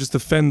realizing just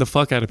offend the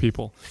fuck out of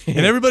people, and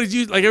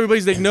everybody's like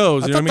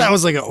knows. I You know thought what that I mean?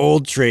 was like an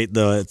old trait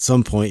though. At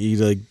some point, you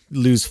like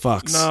lose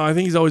fucks. No, I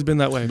think he's always been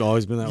that way.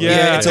 Always been that way.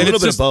 Yeah, it's a and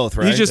little bit just, of both,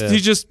 right? He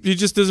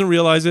just doesn't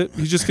realize it.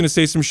 He's just gonna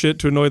say some shit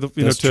to annoy the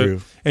That's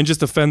true. and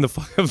just offend the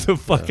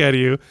fuck out of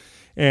you.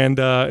 And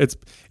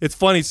it's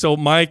funny. So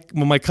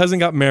when my cousin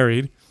got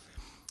married.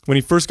 When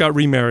he first got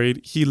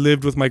remarried, he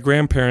lived with my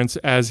grandparents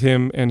as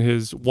him and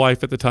his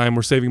wife at the time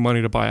were saving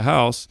money to buy a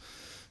house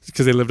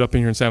because they lived up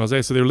in here in San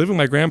Jose. So they were living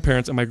with my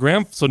grandparents and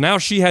so now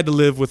she had to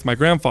live with my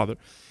grandfather.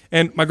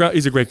 And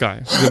he's a great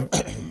guy. He's a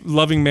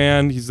loving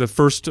man. He's the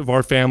first of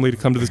our family to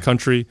come to this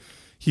country.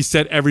 He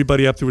set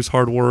everybody up through his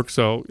hard work.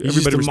 So He's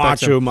everybody just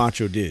respects a him.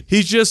 macho dude.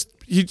 He just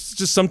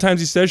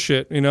sometimes he says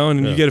shit, and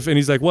you get and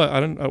he's like, "What?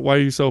 Why are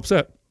you so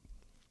upset?"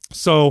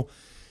 So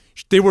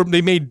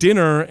they made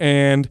dinner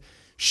and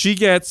she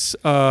gets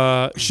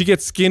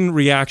skin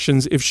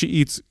reactions if she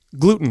eats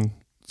gluten.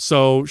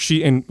 So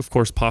and of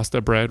course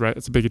pasta bread, right?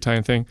 It's a big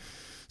Italian thing.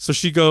 So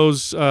she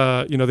goes,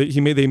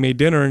 they made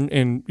dinner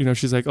and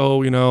she's like,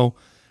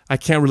 I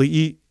can't really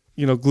eat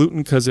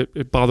gluten because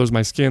it bothers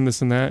my skin,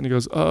 this and that. And he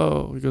goes,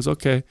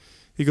 okay.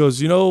 He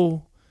goes, when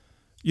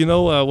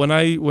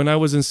I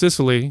was in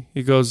Sicily,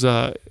 he goes,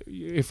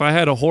 if I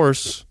had a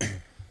horse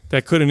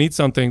that couldn't eat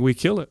something, we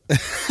kill it.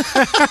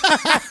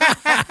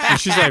 And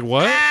she's like,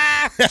 what?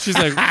 She's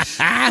like,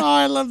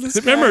 I love this.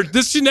 Remember,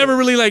 she never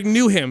really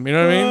knew him. You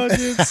know what I mean? Oh,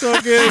 dude, it's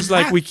so good. She's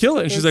like, we kill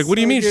it. And she's like, what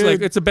do you mean? She's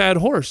like, it's a bad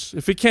horse.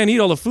 If it can't eat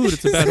all the food,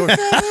 it's a bad horse.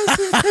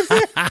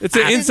 It's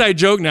an inside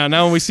joke now.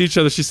 Now when we see each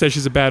other, she says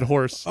she's a bad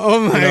horse.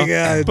 Oh my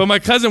God. But my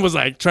cousin was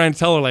like trying to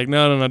tell her like,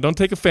 no, don't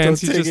take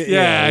offense.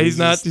 He's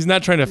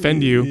not trying to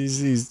offend you.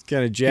 He's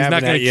kind of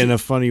jabbing at you in a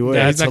funny way.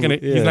 Yeah, he's not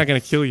gonna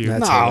kill you.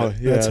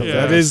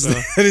 That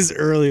is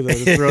early though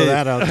to throw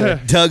that out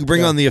there. Doug,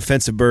 bring on the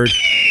offensive bird.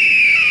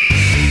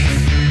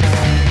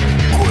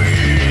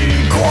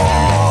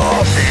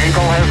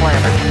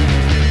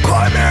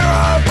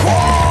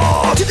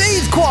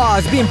 Today's Quah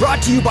is being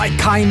brought to you by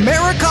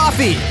Chimera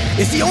Coffee.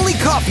 It's the only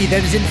coffee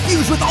that is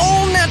infused with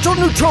all natural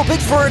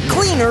nootropics for a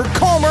cleaner,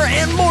 calmer,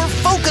 and more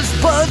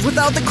focused buzz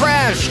without the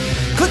crash.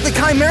 Click the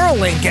Chimera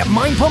link at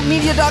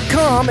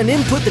mindpumpmedia.com and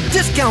input the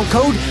discount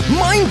code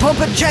MINDPUMP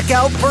at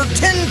checkout for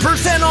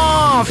 10%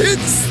 off.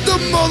 It's the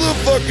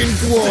motherfucking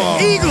Quah.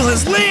 Eagle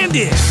has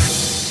landed.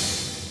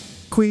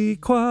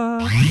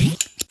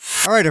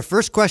 All right, our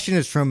first question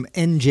is from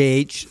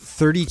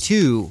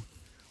NJH32.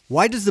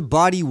 Why does the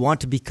body want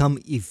to become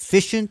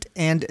efficient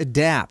and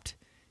adapt?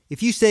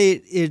 If you say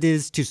it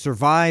is to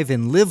survive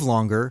and live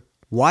longer,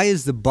 why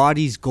is the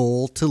body's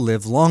goal to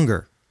live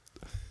longer?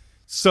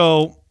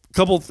 So,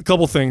 couple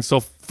things. So,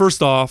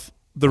 first off,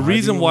 the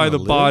reason why the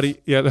body,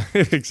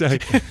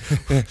 exactly.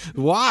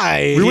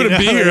 Why? We wouldn't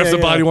be here if the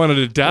body wanted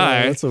to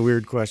die. That's a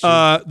weird question.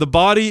 The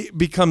body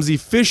becomes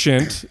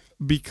efficient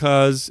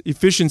because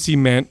efficiency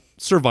meant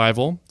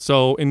survival.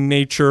 So in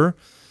nature,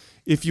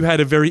 if you had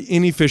a very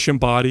inefficient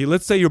body,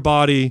 let's say your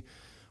body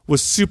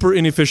was super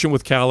inefficient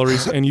with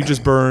calories and you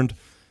just burned,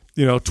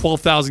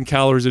 12,000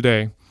 calories a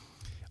day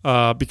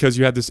because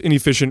you had this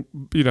inefficient,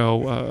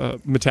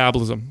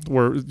 metabolism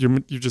where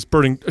you're just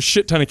burning a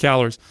shit ton of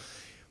calories.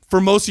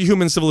 For most of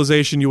human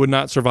civilization, you would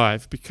not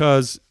survive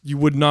because you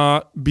would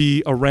not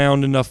be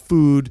around enough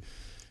food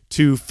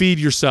to feed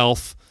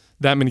yourself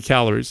that many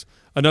calories.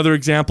 Another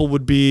example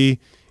would be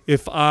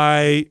if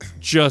I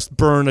just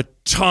burn a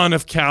ton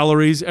of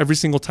calories every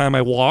single time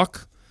I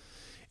walk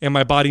and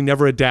my body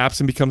never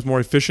adapts and becomes more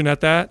efficient at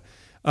that,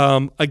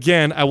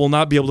 again, I will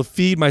not be able to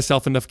feed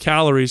myself enough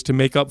calories to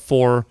make up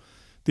for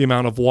the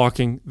amount of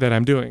walking that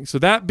I'm doing. So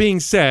that being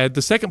said,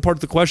 the second part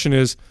of the question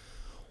is,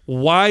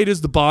 why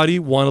does the body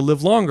want to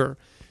live longer?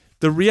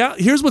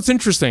 Here's what's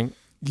interesting.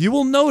 You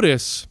will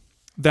notice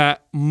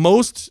that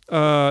most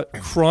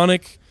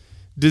chronic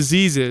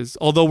diseases,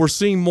 although we're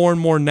seeing more and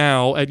more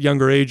now at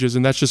younger ages,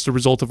 and that's just a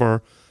result of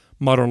our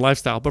modern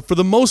lifestyle. But for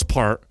the most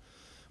part,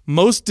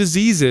 most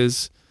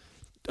diseases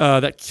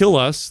that kill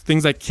us,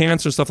 things like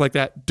cancer, stuff like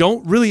that,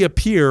 don't really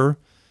appear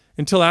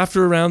until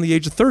after around the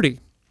age of 30.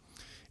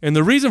 And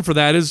the reason for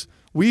that is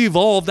we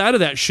evolved out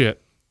of that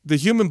shit. The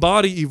human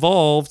body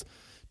evolved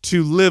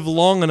to live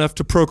long enough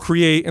to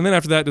procreate, and then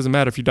after that, it doesn't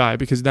matter if you die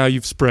because now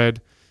you've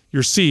spread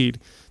your seed.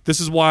 This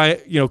is why,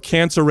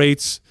 cancer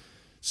rates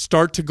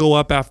start to go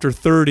up after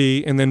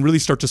 30 and then really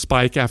start to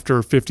spike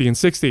after 50 and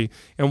 60,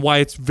 and why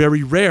it's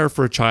very rare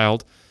for a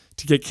child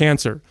to get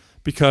cancer,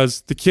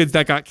 because the kids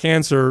that got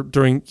cancer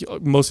during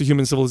most of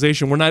human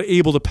civilization were not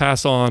able to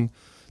pass on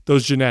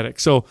those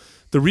genetics. So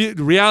the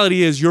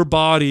reality is your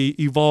body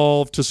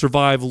evolved to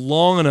survive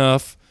long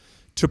enough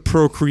to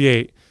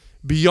procreate.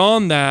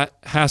 Beyond that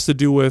has to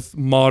do with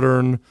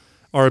our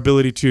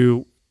ability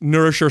to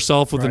nourish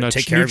ourselves with enough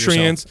take care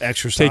nutrients, of yourself,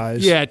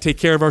 exercise. take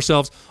care of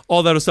ourselves,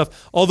 all that other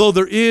stuff. Although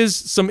there is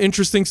some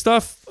interesting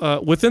stuff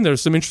within there,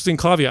 some interesting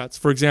caveats.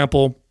 For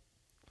example,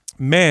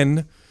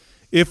 men,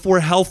 if we're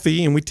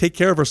healthy and we take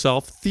care of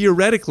ourselves,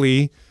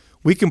 theoretically,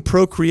 we can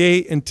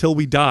procreate until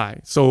we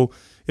die. So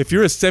if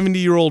you're a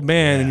 70-year-old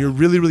man and you're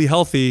really, really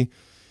healthy,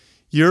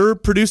 you're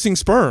producing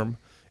sperm.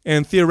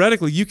 And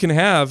theoretically, you can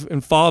have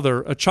and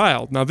father a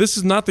child. Now, this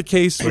is not the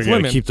case with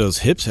women. Keep those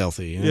hips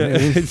healthy. You know?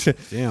 Yeah.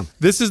 Damn.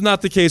 This is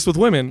not the case with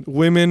women.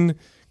 Women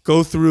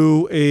go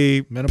through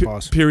a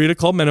Menopause. period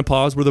called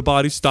menopause where the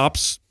body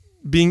stops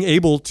being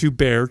able to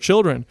bear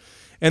children.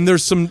 And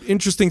there's some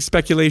interesting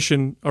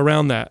speculation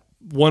around that.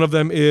 One of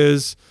them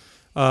is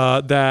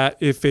that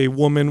if a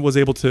woman was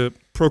able to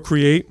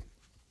procreate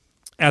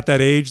at that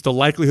age, the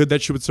likelihood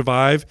that she would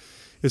survive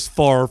is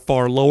far,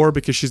 far lower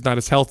because she's not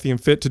as healthy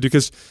and fit to do.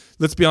 Because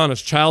let's be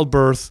honest,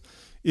 childbirth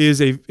is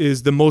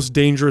the most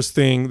dangerous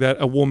thing that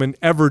a woman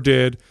ever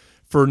did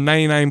for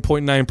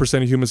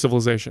 99.9% of human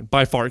civilization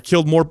by far. It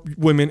killed more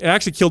women. It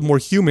actually killed more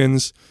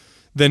humans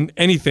than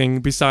anything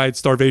besides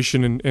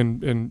starvation and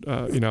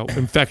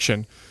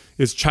infection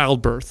is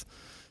childbirth.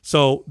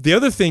 So the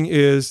other thing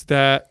is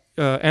that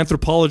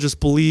anthropologists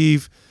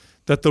believe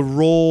that the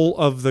role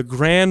of the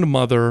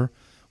grandmother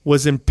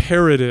was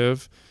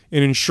imperative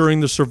in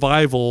ensuring the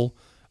survival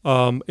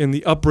in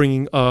the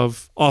upbringing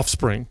of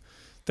offspring.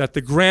 That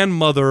the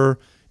grandmother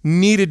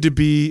needed to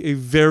be a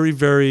very,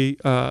 very,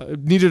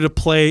 needed to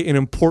play an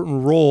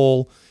important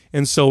role.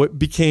 And so it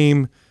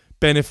became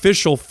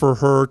beneficial for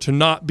her to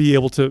not be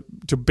able to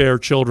bear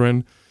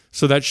children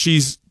so that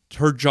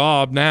her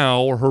job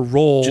now or her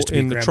role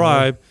in the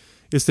tribe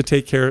is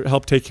to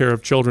help take care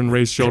of children,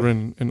 raise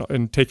children,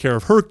 and take care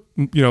of her,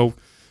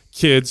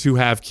 kids who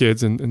have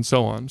kids and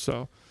so on.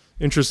 So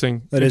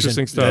interesting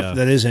stuff.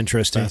 That is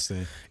interesting.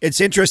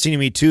 It's interesting to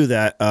me too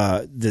that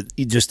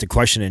just the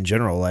question in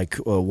general, like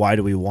why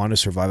do we want to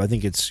survive? I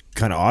think it's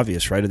kind of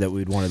obvious, right? That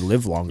we'd want to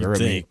live longer.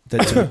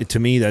 To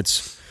me,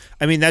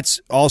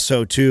 that's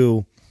also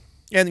too,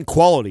 and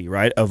quality,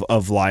 right,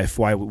 of life.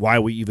 Why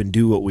we even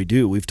do what we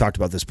do. We've talked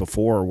about this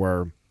before,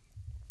 where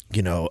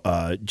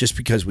just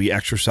because we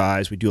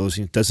exercise, we do all those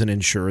things, doesn't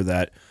ensure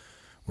that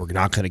we're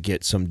not going to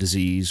get some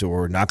disease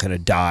or not going to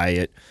die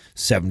at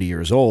 70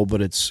 years old,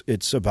 but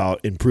it's about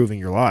improving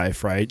your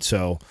life, right?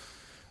 So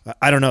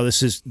I don't know.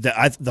 This is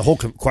the whole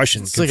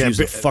question confused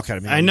the fuck out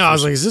of me. I know. I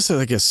was like, is this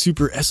like a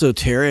super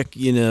esoteric,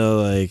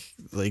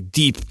 like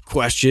deep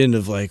question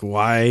of like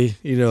why,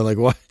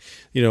 why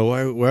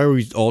are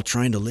we all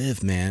trying to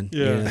live, man?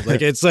 Yeah.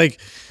 Like it's like,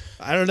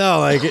 I don't know.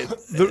 Like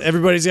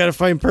everybody's got to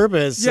find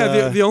purpose.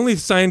 Yeah. The only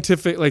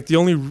scientific,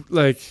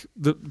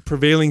 the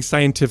prevailing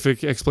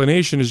scientific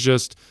explanation is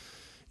just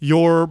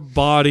your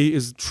body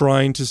is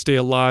trying to stay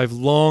alive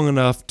long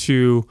enough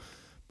to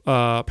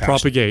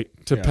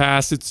propagate, to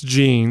pass its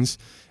genes,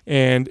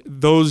 and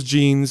those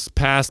genes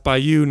passed by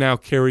you now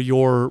carry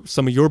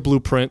some of your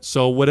blueprint.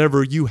 So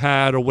whatever you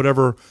had or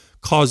whatever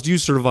caused you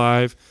to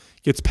survive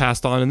gets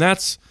passed on, and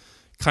that's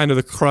kind of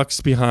the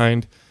crux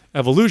behind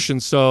evolution.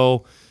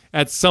 So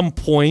at some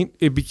point,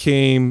 it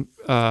became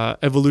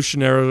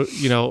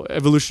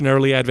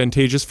evolutionarily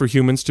advantageous for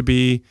humans to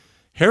be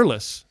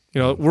hairless.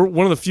 We're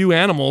one of the few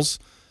animals,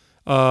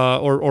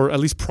 or at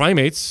least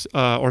primates,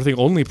 or I think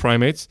only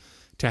primates,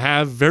 to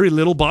have very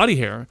little body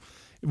hair,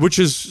 which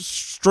is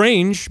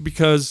strange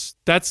because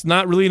that's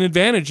not really an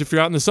advantage if you're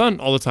out in the sun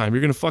all the time.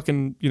 You're gonna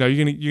fucking,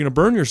 you're gonna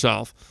burn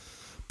yourself.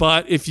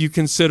 But if you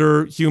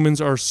consider humans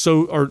are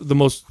the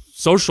most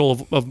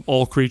social of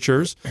all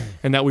creatures,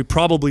 and that we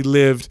probably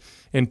lived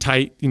in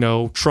tight,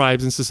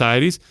 tribes and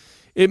societies,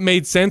 it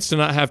made sense to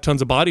not have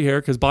tons of body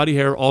hair because body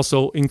hair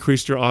also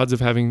increased your odds of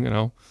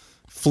having,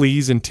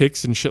 fleas and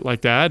ticks and shit like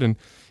that. And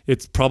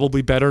it's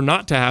probably better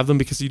not to have them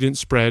because you didn't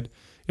spread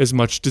as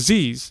much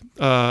disease.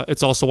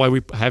 It's also why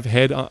we have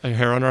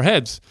hair on our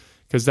heads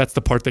because that's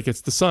the part that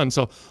gets the sun.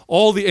 So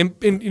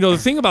the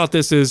thing about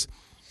this is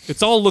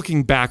it's all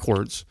looking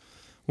backwards.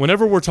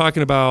 Whenever we're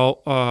talking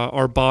about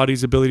our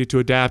body's ability to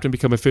adapt and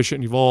become efficient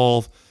and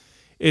evolve,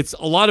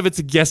 a lot of it's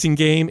a guessing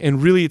game,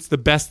 and really it's the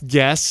best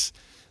guess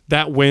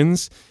that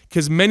wins.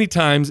 Because many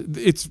times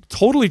it's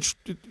totally.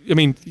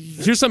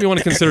 Here's something you want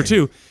to consider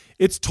too.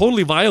 It's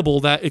totally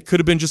viable that it could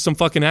have been just some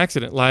fucking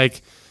accident,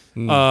 like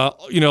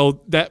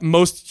that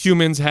most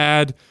humans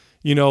had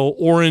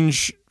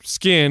orange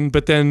skin,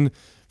 but then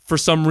for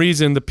some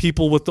reason the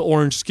people with the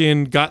orange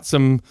skin got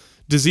some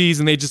disease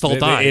and they just all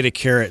died. They ate a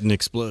carrot and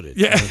exploded.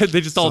 Yeah,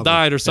 they just all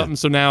died or something. Yeah.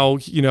 So now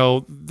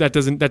that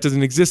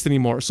doesn't exist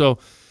anymore. So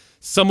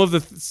some of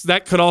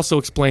that could also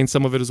explain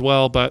some of it as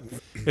well, but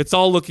it's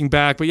all looking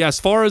back. But yeah, as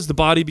far as the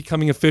body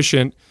becoming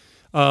efficient,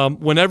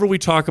 whenever we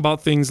talk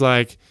about things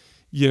like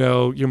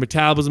your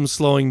metabolism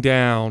slowing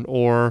down,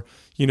 or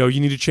you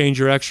need to change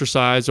your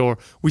exercise, or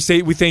we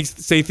say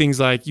things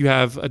like you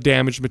have a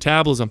damaged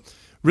metabolism.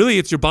 really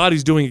it's your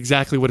body's doing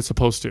exactly what it's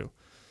supposed to.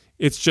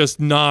 It's just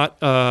not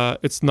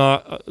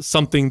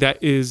something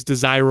that is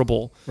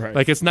desirable. Right.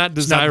 Like it's not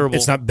desirable.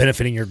 It's not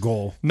benefiting your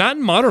goal. Not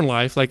in modern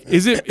life. Like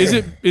is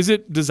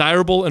it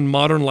desirable in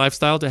modern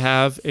lifestyle to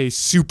have a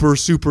super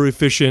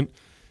efficient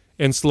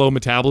and slow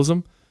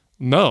metabolism?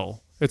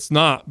 No, it's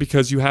not,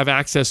 because you have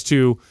access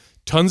to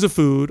tons of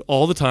food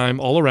all the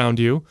time, all around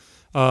you.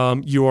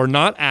 You are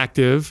not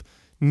active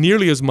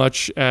nearly as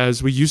much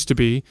as we used to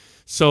be.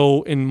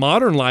 So in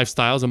modern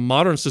lifestyles and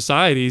modern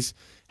societies,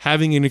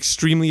 having an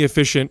extremely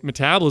efficient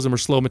metabolism or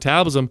slow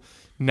metabolism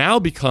now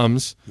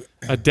becomes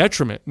a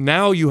detriment.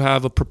 Now you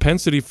have a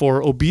propensity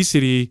for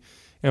obesity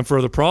and for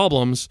other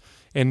problems,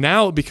 and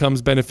now it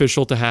becomes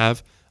beneficial to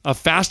have a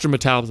faster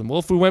metabolism. Well,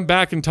 if we went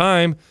back in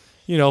time,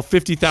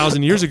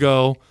 50,000 years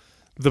ago,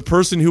 the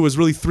person who was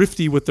really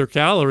thrifty with their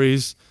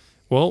calories,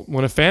 well,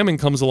 when a famine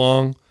comes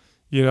along,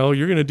 you're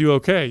going to do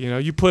okay.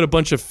 You put a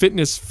bunch of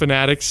fitness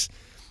fanatics,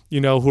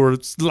 who are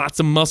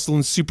lots of muscle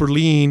and super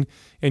lean,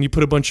 and you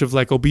put a bunch of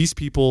like obese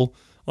people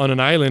on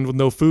an island with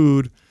no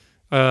food,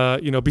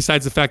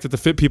 besides the fact that the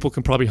fit people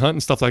can probably hunt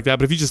and stuff like that.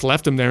 But if you just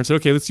left them there and said,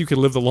 okay, let's see who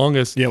can live the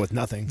longest. Yeah, with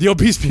nothing. The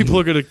obese people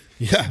are going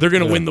to, they're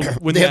going to win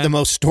They have the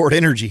most stored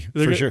energy,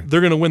 for sure.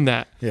 They're going to win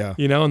that. Yeah.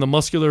 And the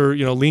muscular,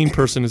 lean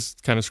person is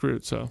kind of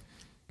screwed. So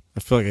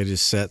I feel like I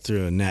just sat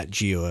through a Nat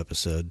Geo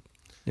episode.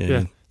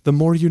 Yeah. The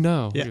more you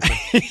know. Yeah.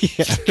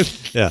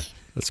 Yeah.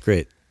 That's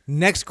great.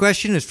 Next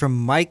question is from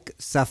Mike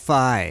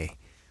Safai.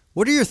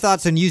 What are your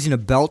thoughts on using a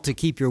belt to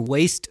keep your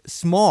waist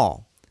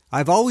small?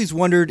 I've always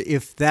wondered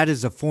if that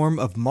is a form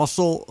of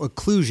muscle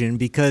occlusion,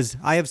 because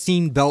I have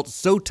seen belts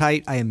so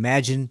tight I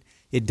imagine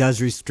it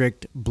does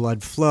restrict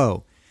blood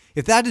flow.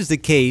 If that is the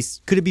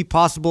case, could it be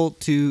possible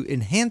to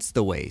enhance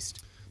the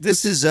waist?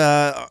 This is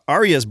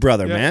Arya's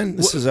brother, man.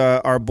 This is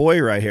our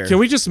boy right here. Can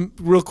we just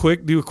real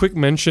quick do a quick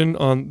mention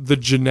on the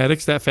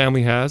genetics that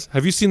family has?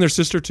 Have you seen their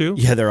sister too?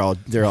 Yeah, they're all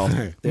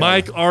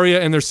Mike,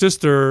 Arya, and their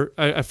sister.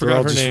 I They're forgot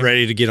all her just name.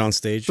 ready to get on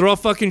stage. They're all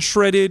fucking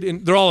shredded,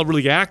 and they're all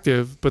really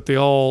active, but they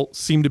all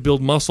seem to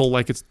build muscle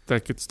like it's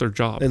their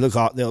job. They look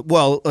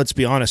well. Let's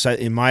be honest.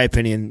 In my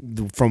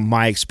opinion, from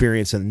my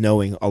experience and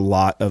knowing a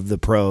lot of the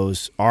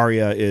pros,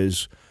 Arya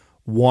is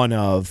one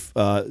of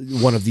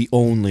the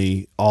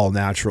only all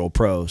natural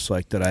pros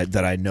like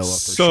that I know of. For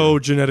so sure.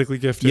 Genetically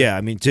gifted. Yeah,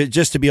 I mean,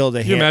 just to be able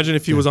to. Can you imagine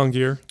if he was on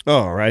gear?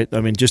 Oh, right.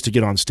 I mean, just to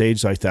get on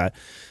stage like that.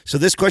 So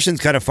this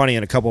question's kind of funny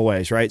in a couple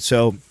ways, right?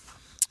 So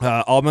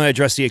I'm going to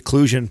address the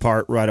occlusion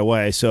part right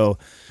away. So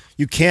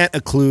you can't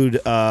occlude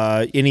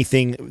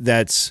anything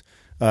that's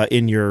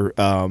in your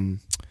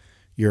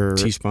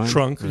T-spine?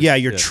 Trunk. Yeah,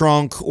 your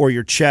trunk or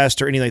your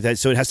chest or anything like that.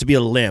 So it has to be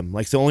a limb.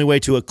 Like the only way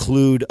to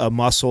occlude a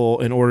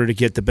muscle in order to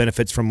get the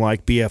benefits from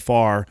like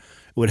BFR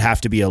would have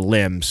to be a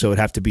limb. So it'd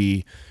have to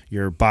be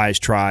your bis,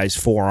 tris,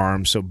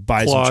 forearms, so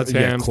bis, Quads,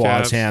 hams,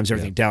 calves. hams,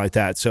 everything down like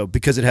that. So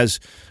because it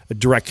has a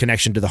direct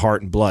connection to the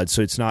heart and blood,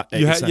 so it's not.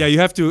 You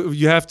have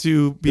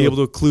to be able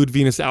to occlude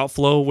venous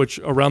outflow, which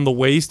around the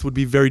waist would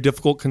be very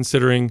difficult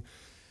considering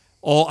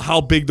how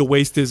big the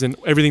waist is and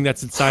everything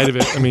that's inside of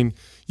it. I mean,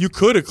 you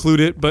could occlude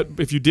it, but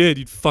if you did,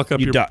 you'd fuck up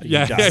your. Die.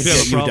 Yeah, You have a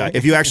die. problem.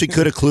 If you actually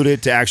could occlude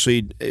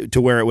it to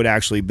where it would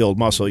actually build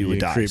muscle, you would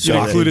die. You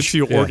occlude it to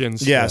your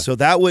organs. Yeah, so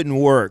that wouldn't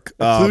work.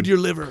 Occlude your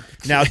liver.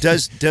 Now,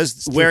 does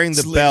wearing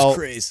the Slim's belt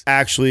craze.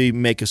 actually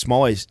make a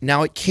small waist?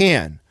 Now, it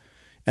can.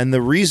 And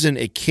the reason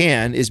it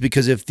can is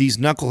because if these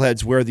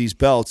knuckleheads wear these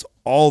belts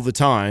all the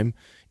time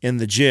in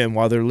the gym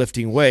while they're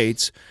lifting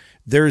weights,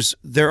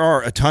 there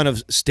are a ton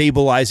of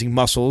stabilizing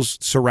muscles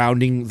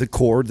surrounding the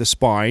cord, the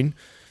spine,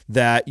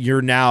 that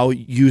you're now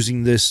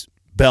using this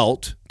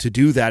belt to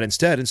do that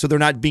instead. And so they're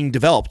not being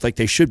developed like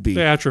they should be.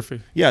 They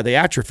atrophy. Yeah, they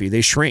atrophy.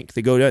 They shrink.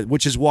 They go down,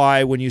 which is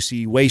why when you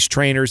see waist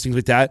trainers, things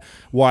like that,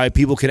 why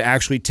people can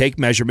actually take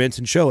measurements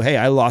and show, hey,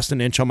 I lost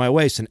an inch on my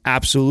waist, and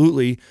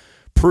absolutely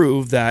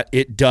prove that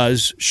it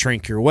does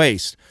shrink your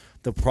waist.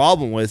 The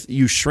problem with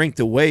you shrink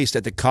the waist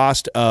at the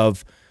cost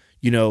of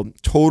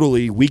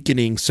totally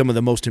weakening some of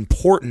the most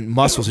important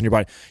muscles in your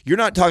body. You're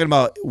not talking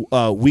about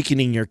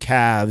weakening your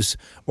calves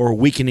or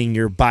weakening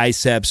your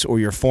biceps or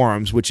your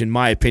forearms, which in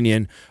my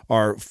opinion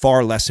are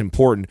far less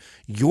important.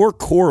 Your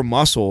core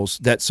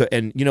muscles,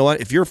 and you know what?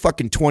 If you're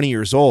fucking 20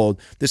 years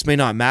old, this may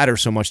not matter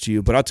so much to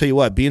you, but I'll tell you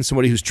what, being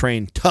somebody who's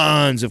trained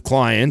tons of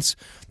clients,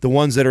 the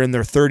ones that are in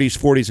their 30s,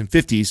 40s, and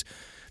 50s,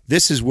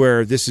 this is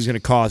where this is going to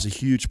cause a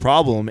huge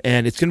problem.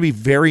 And it's going to be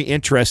very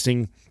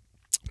interesting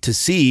to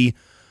see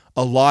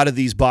a lot of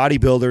these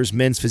bodybuilders,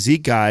 men's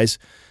physique guys,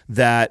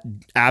 that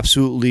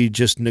absolutely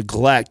just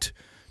neglect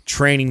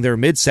training their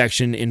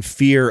midsection in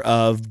fear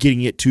of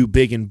getting it too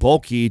big and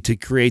bulky to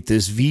create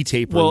this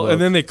V-taper look.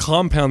 And then they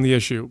compound the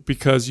issue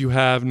because you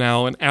have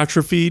now an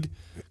atrophied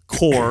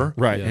core.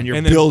 Right, and you're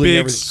and then building big,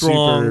 everything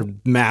strong, super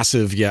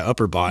massive,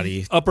 upper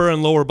body. upper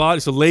and lower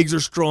body. So legs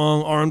are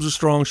strong, arms are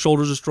strong,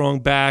 shoulders are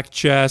strong, back,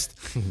 chest,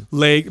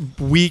 leg,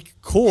 weak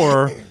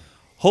core.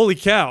 Holy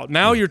cow.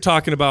 Now you're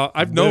talking about,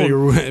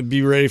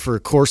 Be ready for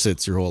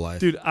corsets your whole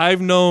life. Dude,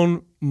 I've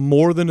known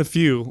more than a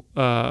few,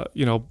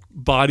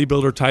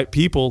 bodybuilder type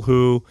people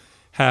who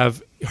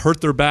have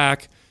hurt their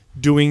back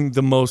doing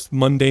the most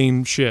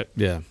mundane shit.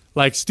 Yeah.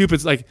 Like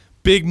stupid, like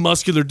big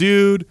muscular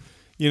dude,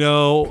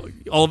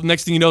 all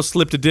next thing you know,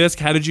 slipped a disc.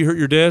 How did you hurt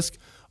your disc?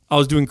 I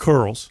was doing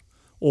curls.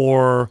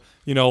 Or,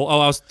 I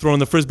was throwing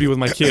the Frisbee with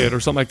my kid or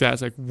something like that.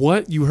 It's like,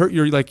 what? You hurt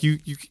your, like, you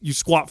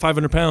squat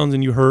 500 pounds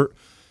and you hurt,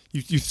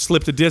 you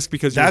slipped a disc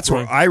because that's you're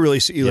where I really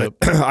see, like,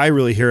 I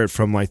really hear it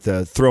from like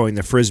the throwing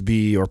the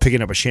Frisbee or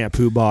picking up a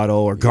shampoo bottle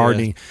or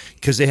gardening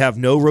because they have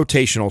no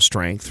rotational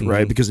strength,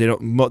 right? Because they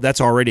don't, that's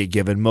already a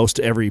given. Most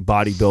every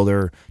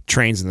bodybuilder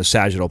trains in the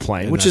sagittal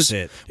plane, And which that's is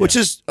it. which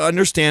is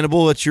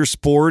understandable. It's your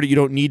sport. You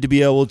don't need to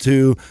be able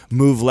to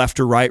move left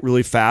or right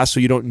really fast, so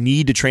you don't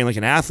need to train like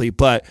an athlete.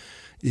 But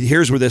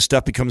here's where this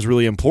stuff becomes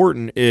really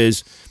important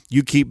is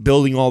you keep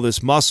building all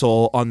this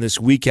muscle on this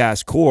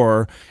weak-ass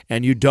core,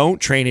 and you don't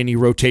train any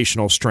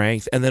rotational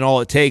strength, and then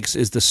all it takes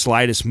is the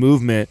slightest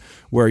movement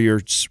where you're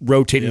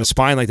rotating the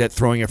spine like that,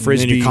 throwing a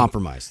Frisbee. And then you're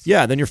compromised.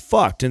 Yeah, then you're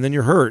fucked, and then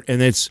you're hurt,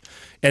 and it's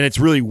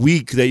really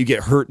weak that you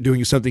get hurt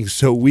doing something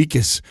so weak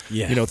as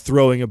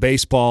throwing a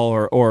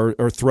baseball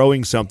or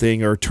throwing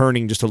something or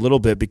turning just a little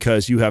bit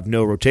because you have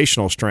no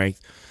rotational strength.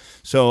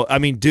 So, I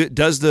mean,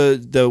 does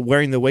the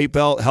wearing the weight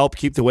belt help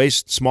keep the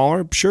waist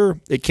smaller? Sure,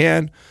 it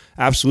can.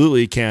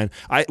 Absolutely, it can.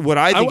 I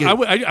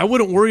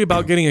wouldn't worry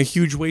about getting a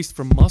huge waist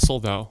from muscle,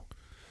 though.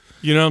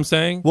 You know what I'm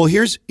saying? Well,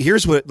 here's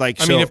what like.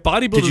 I mean, if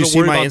bodybuilders did you see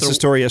worry my about Insta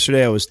story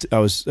yesterday? I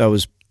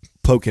was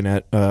poking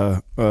at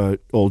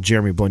old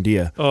Jeremy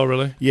Buendia. Oh,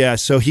 really? Yeah.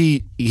 So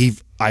he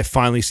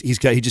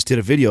just did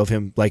a video of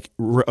him like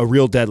a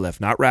real deadlift,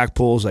 not rack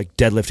pulls, like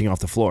deadlifting off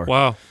the floor.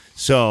 Wow.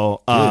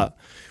 So,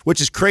 which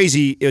is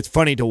crazy. It's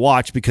funny to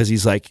watch because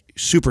he's like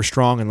super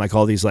strong and like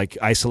all these like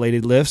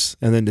isolated lifts,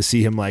 and then to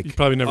see him like You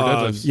probably never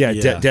deadlifts.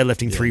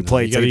 deadlifting 3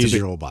 plates. You got to Like, it's a use big-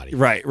 your whole body.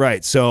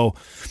 Right. So,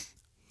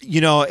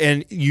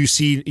 and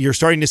you're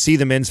starting to see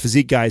the men's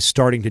physique guys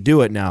starting to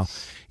do it now.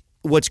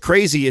 What's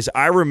crazy is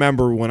I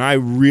remember when I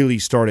really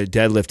started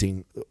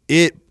deadlifting,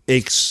 it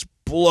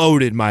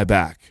exploded my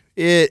back.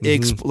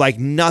 Like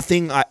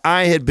nothing.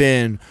 I had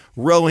been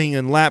rowing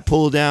and lat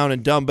pull down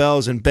and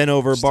dumbbells and bent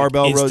over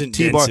barbell rows, instant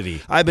T-bar.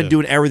 density. I've been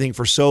doing everything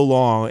for so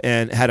long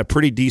and had a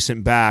pretty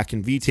decent back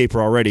and V-taper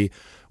already.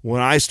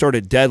 When I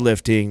started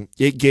deadlifting,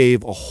 it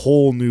gave a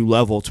whole new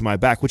level to my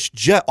back, which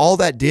all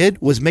that did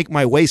was make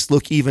my waist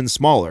look even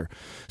smaller.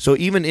 So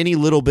even any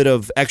little bit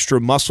of extra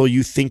muscle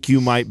you think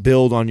you might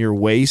build on your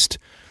waist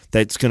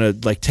that's going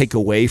to like take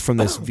away from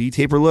this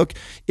V-taper look,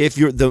 if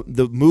you're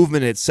the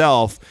movement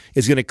itself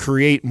is going to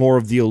create more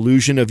of the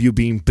illusion of you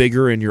being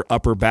bigger in your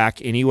upper back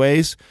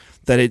anyways,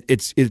 that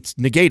it's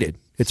negated.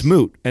 It's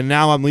moot. And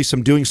now at least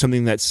I'm doing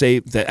something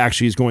that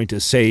actually is going to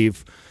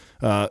save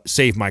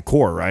my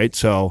core, right?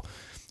 So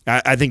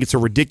I think it's a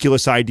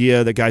ridiculous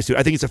idea that guys do.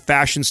 I think it's a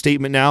fashion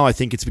statement now. I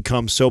think it's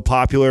become so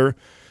popular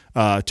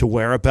to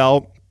wear a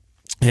belt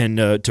and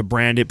to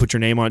brand it, put your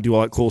name on it, do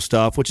all that cool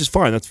stuff, which is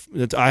fine.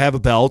 That's I have a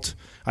belt.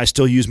 I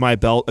still use my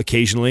belt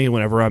occasionally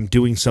whenever I'm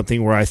doing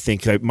something where I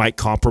think I might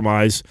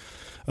compromise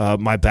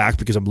my back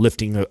because I'm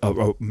lifting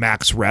a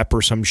max rep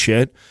or some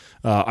shit.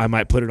 I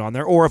might put it on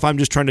there, or if I'm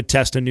just trying to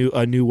test a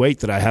new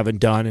weight that I haven't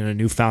done in a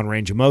newfound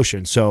range of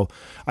motion. So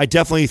I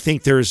definitely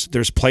think there's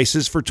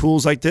places for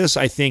tools like this.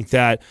 I think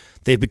that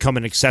they've become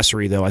an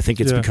accessory, though. I think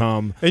it's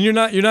become. And you're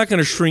not going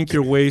to shrink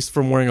your waist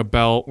from wearing a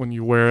belt when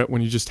you wear it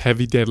when you just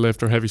heavy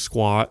deadlift or heavy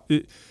squat.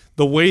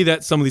 The way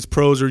that some of these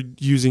pros are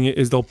using it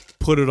is they'll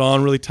put it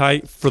on really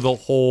tight for the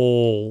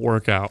whole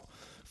workout.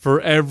 For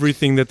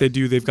everything that they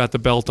do, they've got the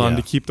belt on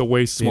to keep the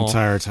waist small. The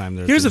entire time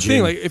they're Here's at the the thing: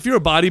 gym. like if you're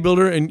a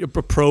bodybuilder and you're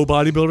a pro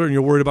bodybuilder and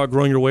you're worried about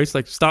growing your waist,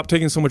 like stop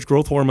taking so much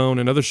growth hormone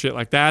and other shit.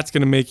 Like that's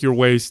going to make your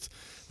waist.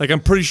 Like I'm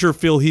pretty sure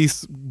Phil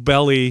Heath's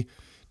belly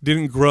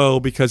didn't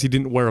grow because he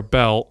didn't wear a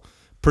belt.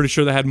 Pretty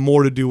sure that had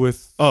more to do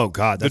with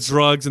the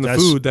drugs and the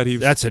food that he.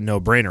 That's a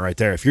no-brainer right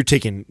there. If you're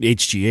taking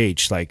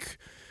HGH, like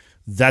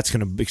that's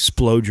going to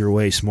explode your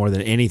waist more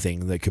than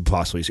anything that could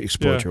possibly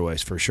explode your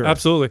waist for sure.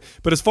 Absolutely.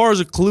 But as far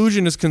as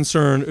occlusion is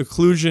concerned,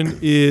 occlusion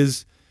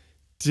is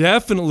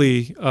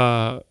definitely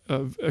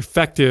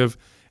effective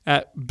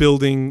at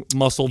building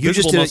muscle,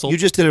 visible muscle. You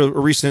just did a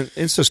recent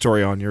Insta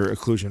story on your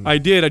occlusion. I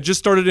did. I just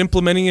started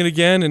implementing it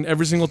again, and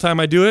every single time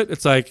I do it,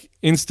 it's like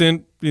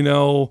instant,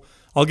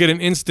 I'll get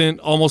an instant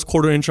almost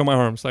quarter inch on my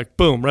arms. Like,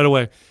 boom, right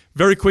away.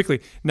 Very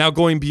quickly. Now,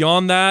 going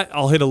beyond that,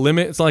 I'll hit a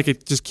limit. It's not like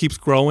it just keeps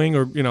growing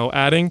or,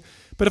 adding.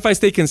 But if I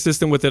stay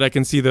consistent with it, I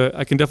can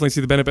definitely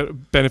see the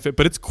benefit.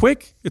 But it's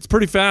quick. It's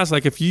pretty fast.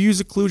 Like if you use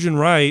occlusion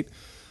right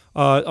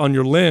on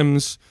your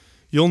limbs,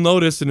 you'll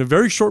notice in a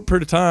very short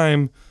period of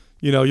time,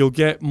 you'll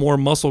get more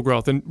muscle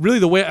growth. And really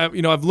the way,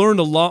 I've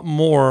learned a lot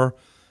more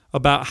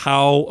about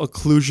how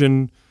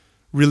occlusion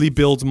really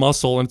builds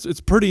muscle. And it's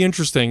pretty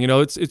interesting.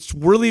 It's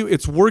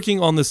working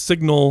on the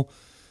signal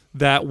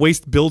that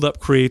waist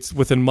buildup creates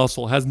within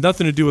muscle. It has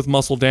nothing to do with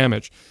muscle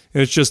damage.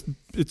 And it's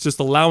just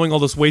allowing all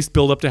this waist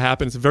buildup to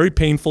happen. It's very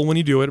painful when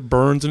you do it. It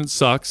burns and it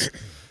sucks.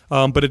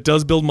 But it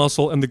does build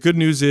muscle. And the good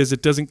news is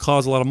it doesn't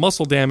cause a lot of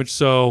muscle damage.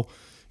 So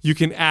you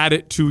can add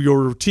it to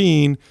your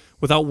routine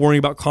without worrying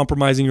about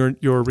compromising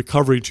your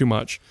recovery too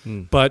much.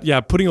 But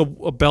yeah, putting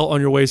a belt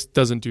on your waist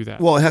doesn't do that.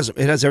 Well, it has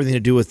everything to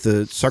do with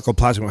the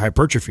sarcoplasmic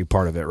hypertrophy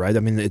part of it, right? I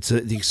mean, it's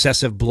the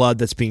excessive blood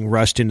that's being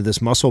rushed into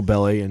this muscle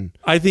belly, and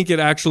I think it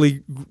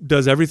actually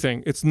does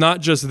everything. It's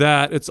not just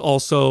that; it's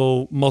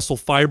also muscle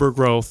fiber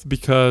growth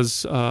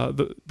because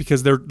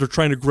they're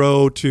trying to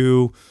grow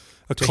to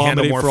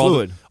accommodate more for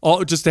fluid.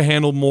 all just to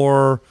handle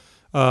more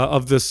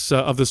of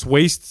this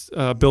waste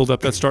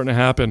buildup that's starting to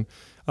happen.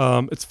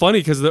 It's funny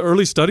because the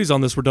early studies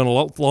on this were done a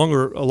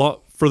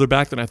lot further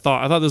back than I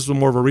thought. I thought this was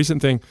more of a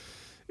recent thing.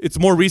 It's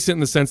more recent in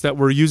the sense that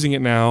we're using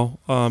it now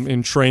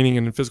in training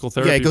and in physical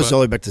therapy. yeah, it goes all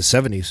the way back to the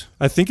 70s.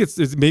 I think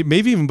it's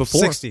maybe even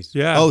before 60s.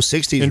 Yeah. Oh,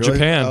 60s in really?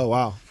 Japan. Oh,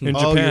 wow. In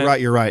oh, Japan.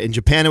 You're right. In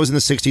Japan, it was in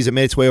the 60s. It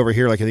made its way over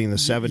here, like I think in the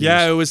 70s.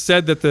 Yeah, it was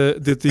said that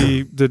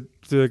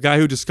the guy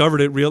who discovered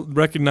it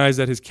recognized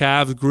that his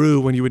calves grew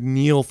when he would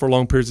kneel for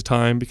long periods of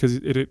time because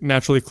it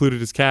naturally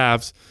occluded his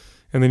calves.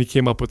 And then he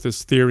came up with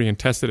this theory and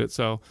tested it.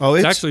 So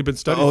it's actually been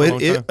studied for a long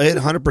time. It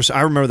 100%.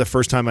 I remember the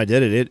first time I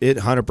did it. It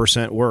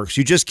 100% works.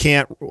 You just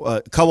can't.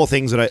 A couple of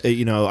things that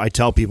I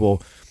tell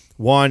people.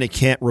 One, it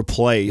can't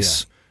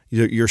replace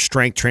your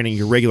strength training,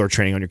 your regular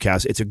training on your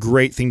calves. It's a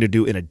great thing to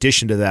do in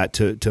addition to that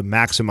to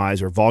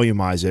maximize or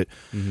volumize it.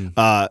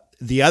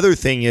 The other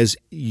thing is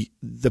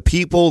the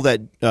people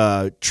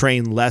that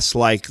train less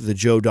like the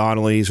Joe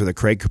Donnellys or the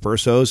Craig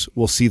Capursos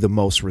will see the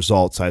most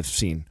results I've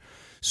seen.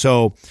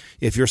 So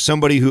if you're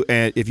somebody who,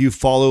 if you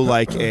follow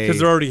like a, because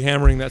they're already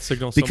hammering that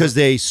signal, because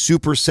they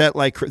superset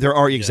like they're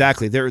already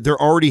exactly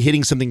they're already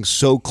hitting something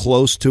so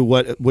close to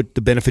what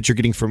the benefits you're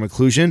getting from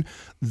occlusion.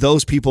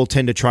 Those people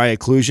tend to try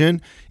occlusion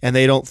and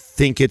they don't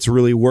think it's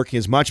really working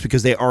as much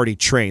because they already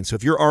train. So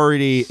if you're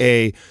already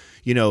a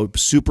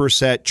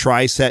superset,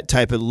 triset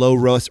type of low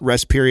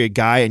rest period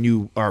guy, and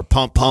you are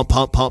pump,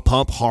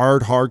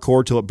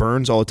 hardcore till it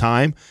burns all the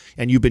time,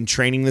 and you've been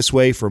training this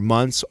way for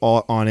months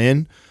on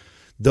end.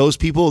 Those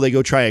people, they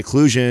go try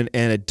occlusion,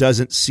 and it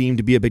doesn't seem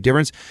to be a big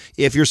difference.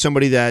 If you're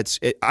somebody I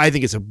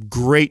think it's a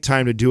great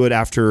time to do it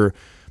after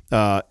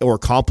or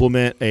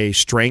complement a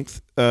strength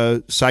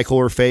cycle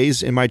or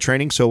phase in my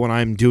training. So when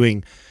I'm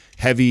doing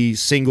heavy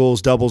singles,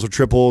 doubles, or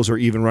triples, or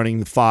even running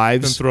the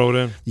fives, then throw it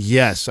in.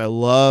 Yes, I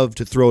love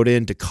to throw it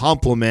in to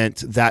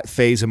complement that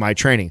phase of my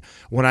training.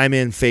 When I'm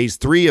in phase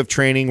 3 of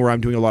training, where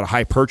I'm doing a lot of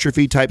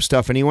hypertrophy type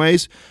stuff,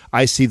 anyways,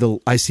 I see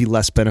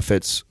less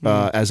benefits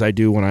as I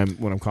do when I'm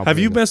complementing. Have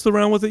you messed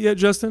around with it yet,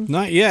 Justin?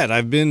 Not yet.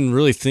 I've been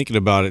really thinking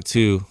about it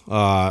too.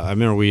 I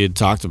remember we had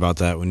talked about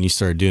that when you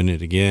started doing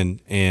it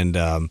again,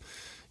 and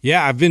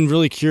yeah, I've been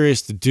really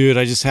curious to do it.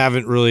 I just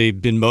haven't really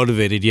been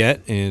motivated yet.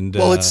 And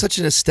well, it's such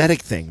an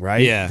aesthetic thing,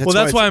 right? Yeah.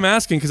 That's why I'm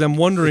asking, because I'm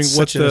wondering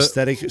what such an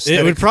aesthetic.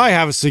 It would probably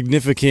have a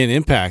significant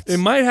impact. It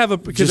might have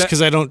because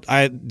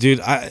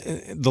the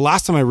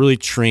last time I really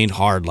trained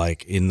hard,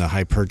 like in the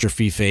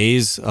hypertrophy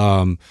phase,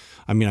 I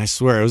mean, I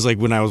swear it was like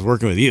when I was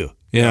working with you.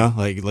 You know,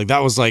 like that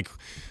was like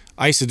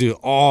I used to do it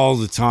all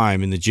the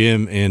time in the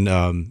gym, and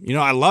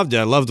I loved it.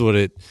 I loved what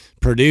it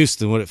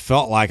produced and what it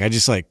felt like. I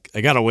just I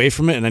got away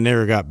from it and I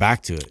never got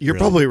back to it. You're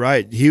really. probably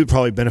right. He would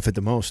probably benefit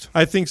the most.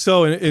 I think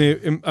so.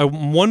 And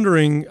I'm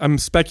wondering, I'm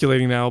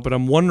speculating now, but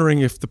I'm wondering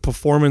if the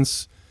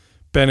performance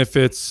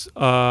benefits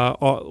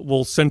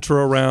will center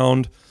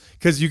around,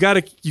 because you got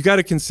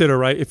to consider,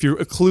 right? If you're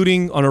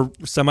occluding on a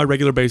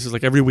semi-regular basis,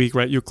 like every week,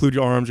 right? You occlude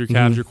your arms, your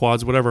calves, your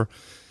quads, whatever.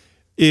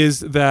 Is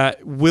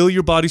that, will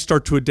your body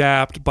start to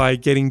adapt by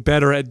getting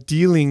better at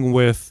dealing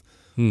with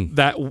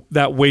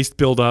that waste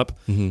buildup?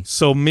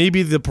 So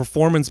maybe the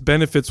performance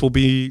benefits will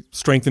be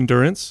strength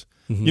endurance.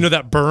 You know,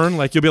 that burn,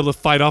 like you'll be able to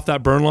fight off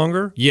that burn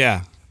longer.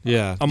 Yeah.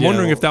 I'm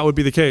wondering if that would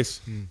be the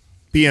case.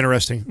 Be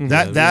interesting.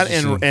 That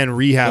and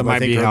rehab, that I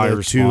think, are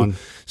the two.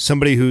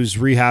 Somebody who's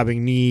rehabbing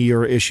knee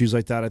or issues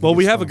like that. I think well,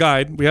 we have a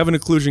guide. We have an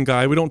occlusion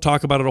guide. We don't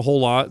talk about it a whole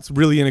lot. It's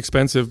really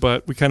inexpensive,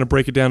 but we kind of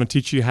break it down and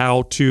teach you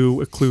how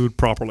to occlude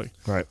properly.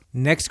 Right.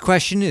 Next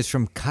question is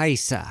from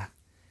Kaisa.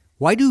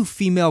 Why do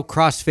female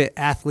CrossFit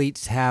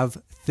athletes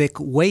have thick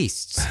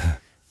waists?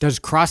 Does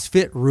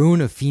CrossFit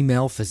ruin a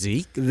female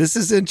physique? This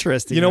is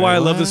interesting. You know why I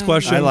love this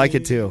question? I like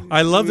it too.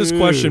 I love this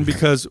question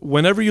because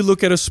whenever you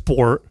look at a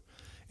sport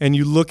and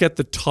you look at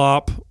the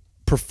top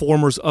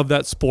performers of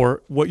that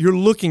sport, what you're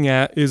looking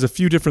at is a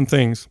few different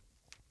things.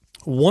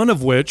 One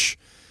of which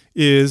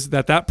is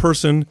that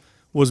person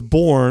was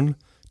born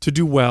to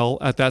do well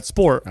at that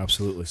sport.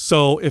 Absolutely.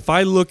 So if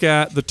I look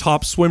at the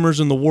top swimmers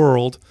in the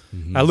world,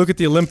 I look at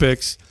the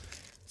Olympics,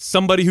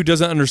 somebody who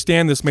doesn't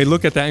understand this may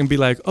look at that and be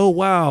like, oh,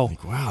 wow.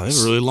 Wow,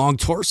 that's a really long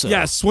torso.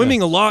 Yeah,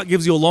 swimming a lot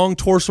gives you a long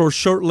torso,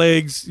 short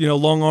legs,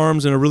 long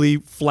arms, and a really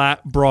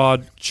flat,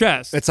 broad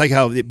chest. It's like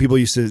how people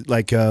used to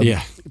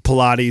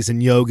Pilates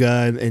and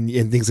yoga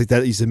and things like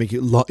that. Used to make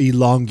you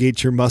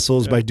elongate your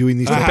muscles by doing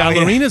these.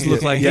 Ballerinas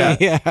look like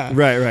that. Yeah.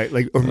 Right.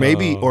 Like, or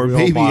maybe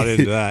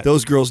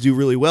those girls do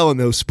really well in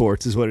those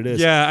sports is what it is.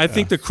 Yeah, I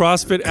think the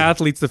CrossFit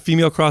athletes, the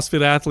female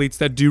CrossFit athletes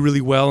that do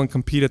really well and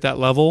compete at that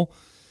level,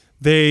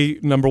 they,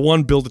 number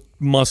one, build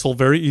muscle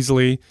very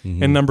easily,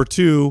 and number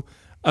two,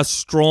 a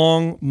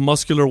strong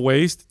muscular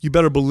waist, you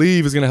better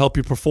believe is going to help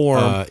you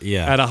perform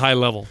yeah. at a high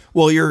level.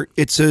 Well,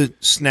 it's a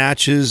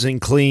snatches and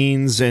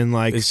cleans and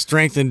like It's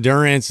strength,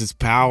 endurance, it's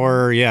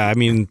power. Yeah, I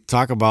mean,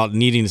 talk about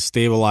needing to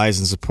stabilize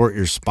and support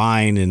your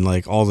spine and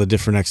like all the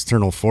different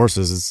external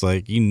forces. It's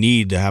like you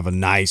need to have a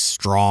nice,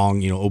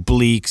 strong,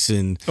 obliques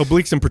and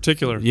Obliques in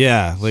particular.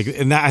 yeah, like,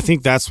 and I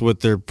think that's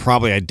what they're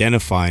probably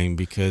identifying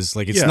because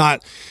like it's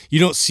not, you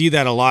don't see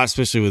that a lot,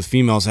 especially with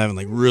females having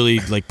like really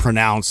like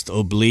pronounced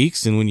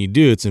obliques, and when you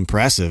do, it's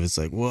impressive. It's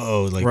like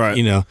whoa, like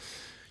Right.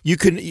 You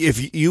can,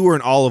 if you were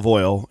in olive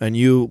oil and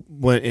you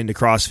went into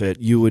CrossFit,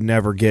 you would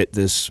never get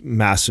this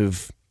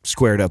massive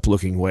squared up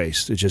looking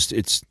waist.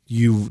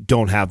 You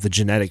don't have the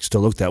genetics to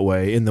look that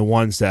way. And the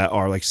ones that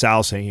are like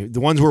Sal saying, the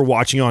ones we're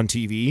watching on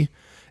TV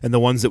and the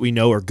ones that we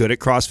know are good at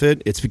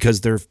CrossFit, it's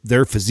because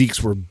their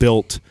physiques were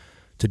built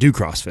to do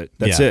CrossFit.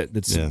 That's Yeah. it.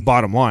 That's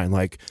bottom line.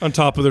 Like, On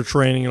top of their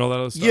training and all that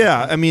other stuff.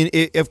 yeah, I mean,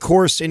 of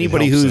course,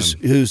 anybody helps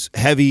who's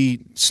heavy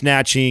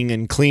snatching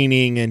and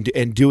cleaning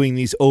and doing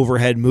these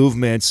overhead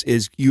movements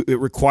it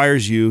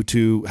requires you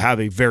to have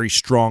a very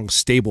strong,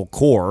 stable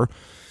core.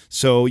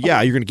 So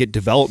yeah, you're going to get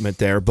development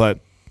there,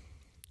 but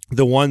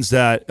the ones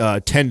that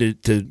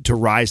tend to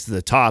rise to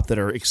the top that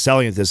are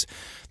excelling at this,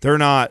 they're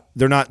not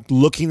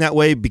looking that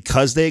way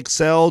because they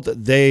excelled.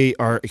 They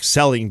are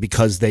excelling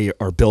because they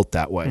are built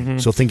that way.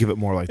 So think of it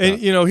more like that.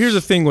 And here's the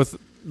thing with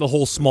the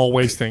whole small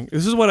waist thing.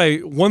 This is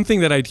one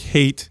thing that I'd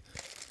hate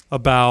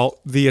about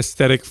the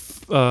aesthetic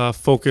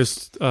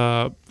focused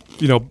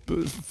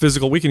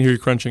physical. We can hear you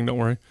crunching, don't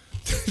worry.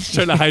 He's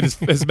trying to hide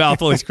his mouth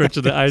while he's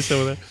crunching the ice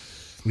over there.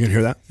 You can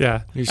hear that?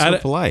 Yeah. You're so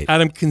polite.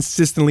 Adam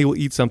consistently will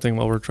eat something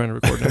while we're trying to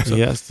record an episode.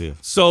 He has to.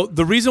 So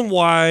the reason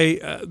why,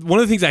 one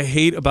of the things I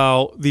hate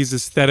about these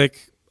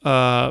aesthetic,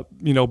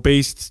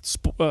 based,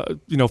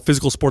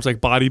 physical sports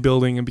like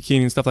bodybuilding and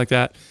bikini and stuff like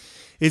that,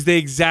 is they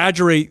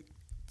exaggerate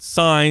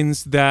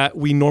signs that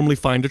we normally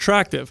find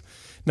attractive.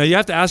 Now you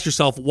have to ask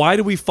yourself, why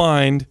do we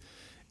find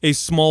a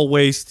small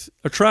waist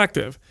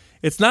attractive?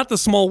 It's not the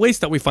small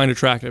waist that we find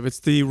attractive. It's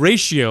the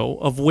ratio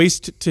of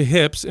waist to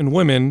hips in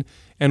women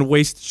and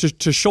waist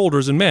to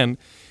shoulders in men.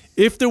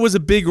 If there was a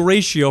big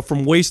ratio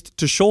from waist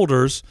to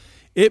shoulders,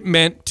 it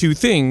meant two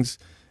things.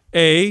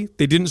 A,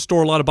 they didn't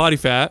store a lot of body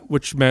fat,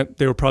 which meant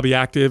they were probably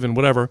active and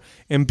whatever.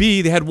 And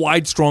B, they had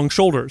wide, strong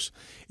shoulders.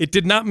 It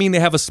did not mean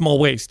they have a small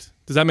waist.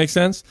 Does that make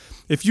sense?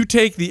 If you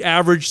take the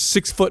average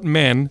 6-foot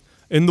men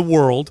in the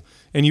world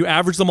and you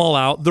average them all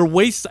out, their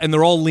waists, and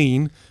they're all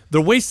lean,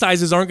 their waist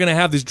sizes aren't going to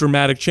have these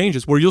dramatic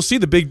changes. Where you'll see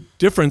the big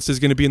difference is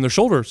going to be in their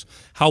shoulders,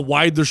 how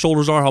wide their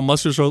shoulders are, how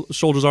muscular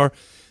shoulders are.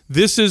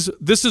 This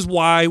is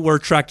why we're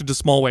attracted to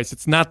small waists.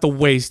 It's not the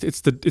waist,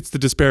 it's the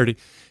disparity.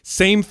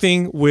 Same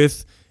thing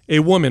with a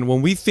woman.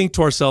 When we think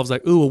to ourselves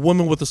like, ooh, a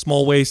woman with a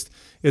small waist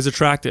is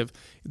attractive.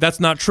 That's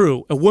not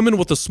true. A woman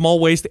with a small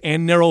waist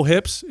and narrow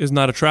hips is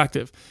not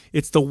attractive.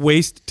 It's the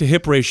waist to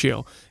hip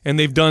ratio. And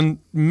they've done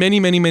many,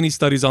 many, many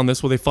studies on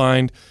this where they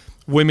find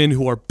women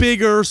who are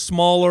bigger,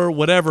 smaller,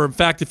 whatever. In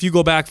fact, if you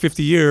go back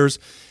 50 years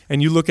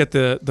and you look at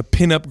the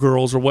pinup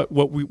girls, or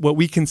what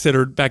we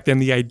considered back then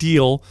the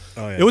ideal,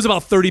 it was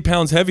about 30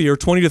 pounds heavier,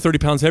 20 to 30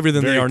 pounds heavier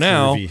than Very they are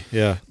now. curvy.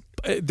 Yeah.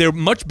 They're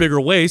much bigger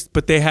waist,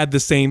 but they had the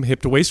same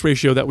hip to waist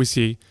ratio that we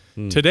see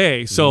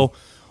today. So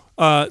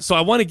so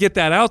I want to get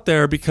that out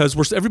there because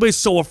everybody's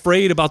so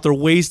afraid about their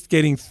waist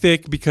getting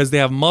thick because they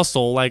have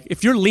muscle. Like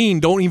if you're lean,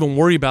 don't even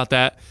worry about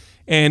that.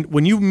 And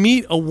when you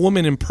meet a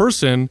woman in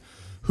person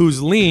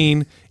who's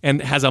lean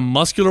and has a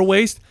muscular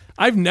waist,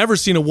 I've never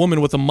seen a woman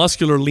with a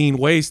muscular lean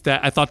waist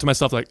that I thought to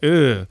myself like,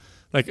 ugh.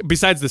 Like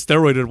besides the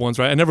steroided ones,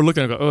 right? I never look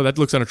at it and go, oh, that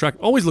looks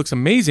unattractive. Always looks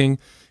amazing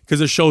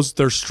because it shows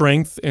their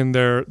strength and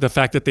the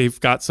fact that they've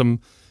got some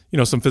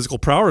physical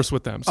prowess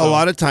with them. So, a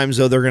lot of times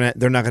though,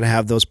 they're not gonna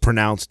have those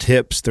pronounced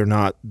hips. They're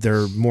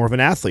more of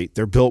an athlete.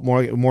 They're built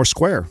more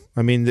square.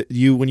 I mean,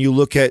 when you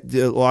look at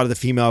a lot of the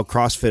female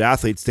CrossFit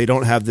athletes, they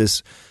don't have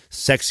this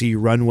sexy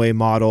runway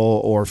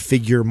model or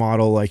figure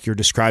model like you're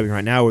describing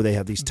right now, where they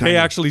have these tiny. They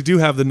actually do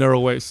have the narrow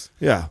waist.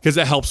 Yeah, because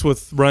it helps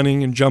with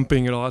running and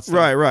jumping and all that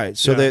stuff. Right.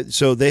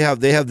 So they have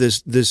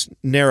this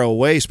narrow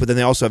waist, but then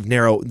they also have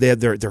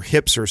their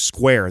hips are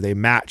square. They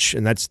match,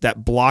 and that's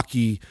that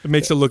blocky. It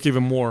makes it look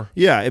even more.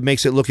 Yeah, it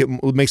makes it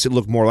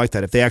look more like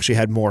that. If they actually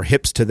had more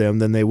hips to them,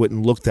 then they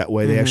wouldn't look that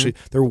way. They actually,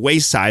 their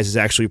waist size is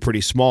actually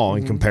pretty small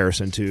in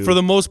comparison to. For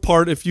the most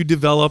part, if you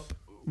develop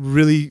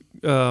really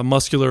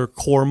muscular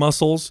core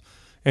muscles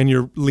and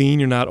you're lean,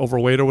 you're not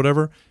overweight or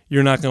whatever,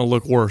 you're not going to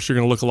look worse. You're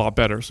going to look a lot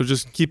better. So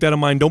just keep that in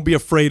mind. Don't be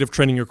afraid of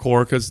training your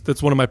core, because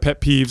that's one of my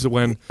pet peeves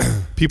when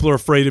people are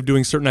afraid of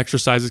doing certain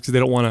exercises because they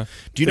don't want to.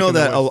 Do you know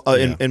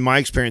that in my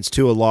experience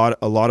too, a lot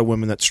of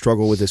women that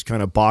struggle with this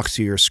kind of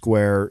boxy or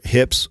square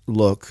hips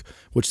look,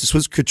 which this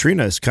was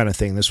Katrina's kind of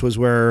thing. This was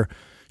where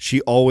she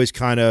always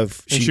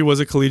she was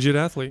a collegiate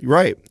athlete.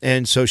 Right.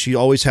 And so she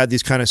always had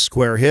these kind of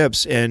square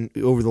hips. And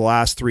over the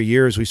last 3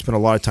 years, we spent a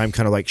lot of time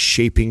kind of like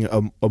shaping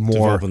a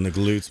more. Developing the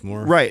glutes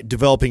more. Right.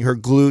 Developing her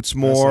glutes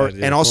more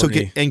and also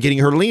getting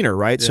her leaner.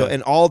 Right. Yeah. So,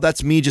 and all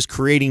that's me just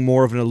creating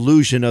more of an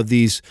illusion of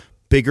these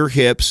bigger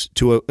hips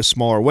to a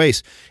smaller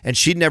waist. And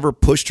she'd never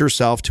pushed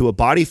herself to a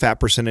body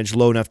fat percentage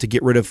low enough to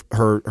get rid of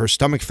her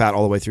stomach fat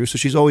all the way through. So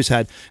she's always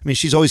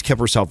kept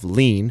herself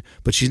lean,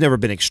 but she's never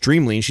been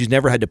extreme lean. She's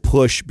never had to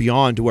push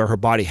beyond to where her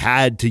body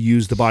had to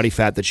use the body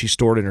fat that she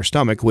stored in her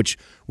stomach, which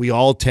we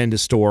all tend to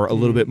store a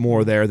little bit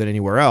more there than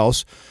anywhere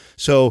else.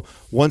 So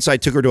once I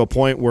took her to a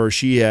point where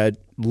she had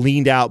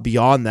leaned out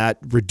beyond that,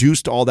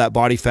 reduced all that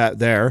body fat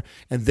there,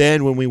 and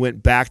then when we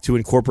went back to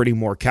incorporating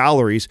more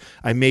calories,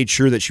 I made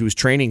sure that she was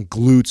training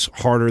glutes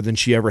harder than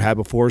she ever had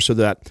before, so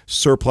that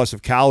surplus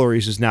of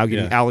calories is now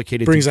getting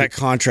allocated. Brings that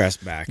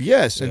contrast back.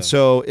 Yes, and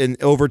so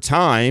over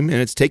time, and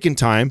it's taken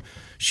time,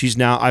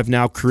 I've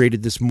now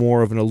created this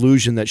more of an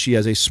illusion that she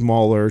has a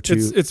smaller to.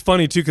 It's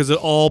funny too, because it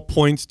all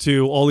points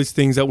to all these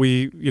things that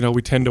we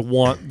tend to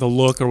want the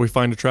look or we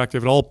find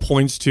attractive. It all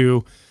points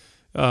to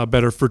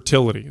better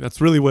fertility.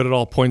 That's really what it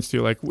all points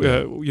to. Like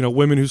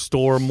women who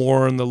store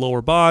more in the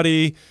lower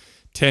body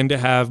tend to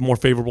have more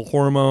favorable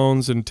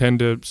hormones and tend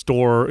to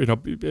store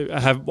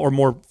are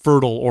more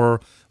fertile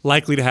or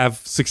likely to have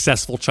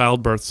successful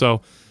childbirth.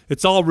 So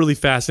it's all really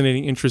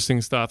fascinating,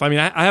 interesting stuff. I mean,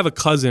 I have a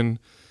cousin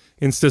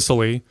in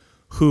Sicily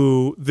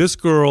who this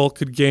girl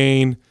could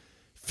gain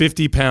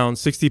 50 pounds,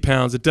 60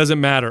 pounds. It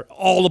doesn't matter.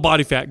 All the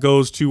body fat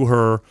goes to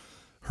her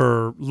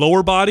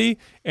lower body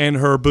and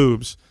her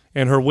boobs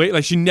and her weight.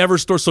 Like she never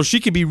stores. So she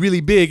could be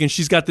really big and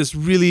she's got this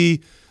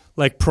really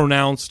like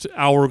pronounced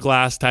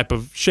hourglass type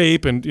of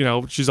shape. And,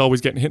 she's always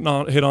getting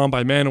hit on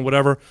by men and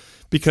whatever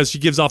because she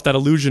gives off that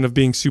illusion of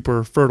being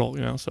super fertile,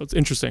 so it's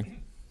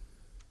interesting.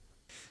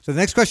 So the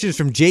next question is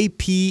from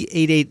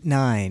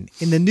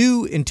JP889. In the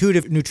new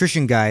Intuitive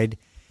Nutrition Guide,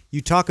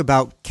 you talk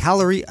about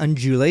calorie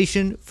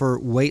undulation for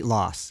weight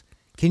loss.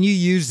 Can you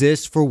use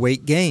this for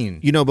weight gain?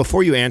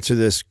 Before you answer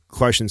this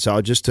question,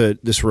 Sal,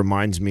 this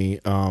reminds me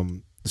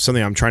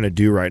something I'm trying to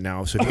do right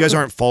now. So if you guys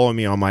aren't following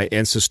me on my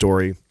Insta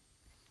story,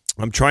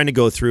 I'm trying to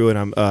go through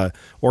and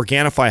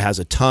Organifi has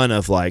a ton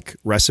of like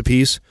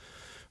recipes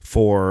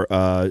for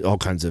all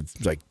kinds of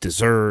like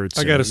desserts.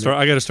 I got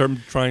to start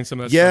trying some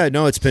of that. Yeah, stuff.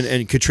 no, it's been,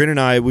 and Katrina and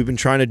I, we've been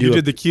trying to do. You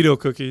did the keto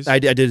cookies. I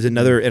did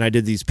and I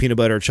did these peanut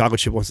butter chocolate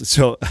chip ones.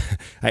 So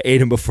I ate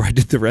them before I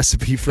did the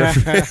recipe for.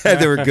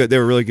 They were good. They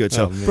were really good.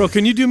 So, bro,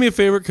 can you do me a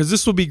favor? Because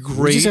this would be great.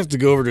 We just have to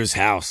go over to his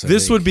house.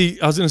 This would be.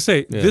 I was going to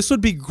say this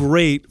would be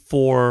great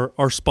for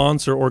our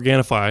sponsor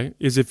Organifi.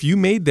 Is if you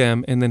made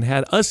them and then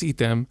had us eat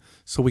them,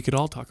 so we could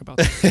all talk about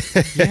them.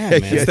 Yeah,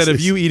 man. Instead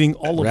of you eating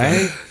all of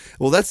them.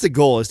 Well, that's the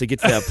goal, is to get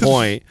to that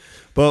point.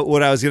 But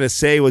what I was going to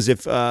say was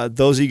if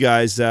those of you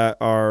guys that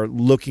are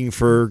looking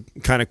for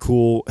kind of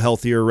cool,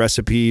 healthier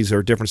recipes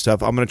or different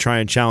stuff, I'm going to try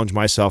and challenge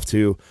myself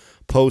to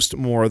post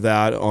more of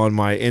that on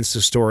my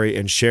Insta story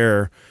and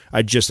share.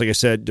 Like I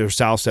said, or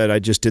Sal said, I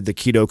just did the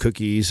keto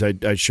cookies.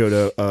 I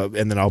showed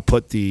and then I'll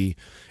put the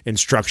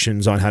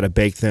instructions on how to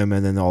bake them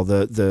and then all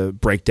the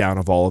breakdown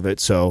of all of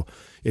it. So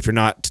if you're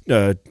not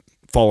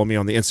follow me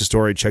on the Insta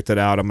story, check that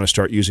out. I'm going to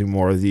start using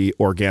more of the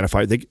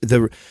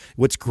Organifi.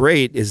 What's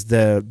great is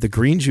the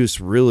green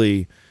juice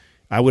really,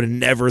 I would have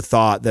never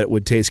thought that it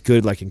would taste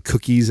good like in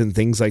cookies and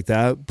things like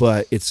that,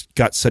 but it's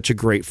got such a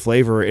great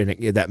flavor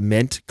and that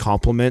mint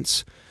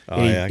complements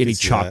any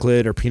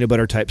chocolate or peanut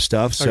butter type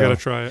stuff. So I got to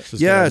try it.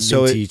 Yeah,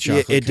 so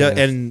it does,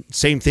 and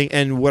same thing.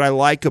 And what I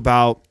like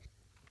about,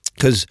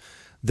 because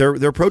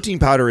their protein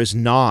powder is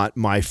not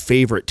my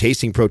favorite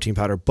tasting protein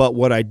powder, but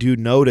what I do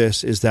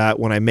notice is that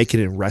when I make it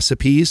in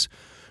recipes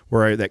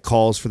that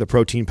calls for the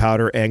protein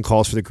powder and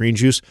calls for the green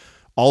juice,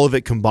 all of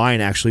it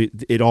combined, actually,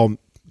 they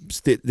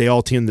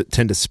all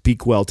tend to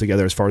speak well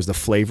together as far as the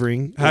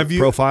flavoring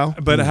profile.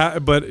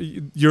 But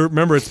you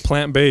remember it's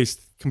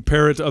plant-based.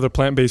 Compare it to other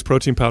plant-based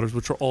protein powders,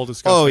 which are all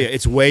disgusting. Oh yeah,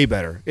 it's way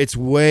better. It's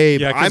way.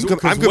 Yeah,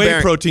 because whey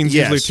proteins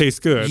usually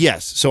taste good.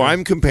 Yes, so I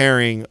am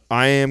comparing.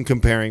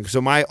 So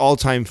my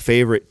all-time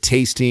favorite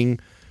tasting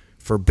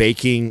for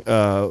baking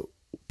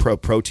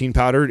protein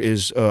powder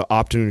is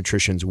Optimum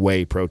Nutrition's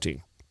whey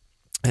protein.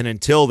 And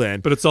until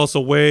then, but it's also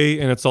whey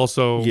and it's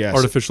also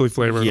artificially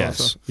flavored.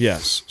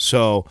 Yes.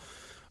 So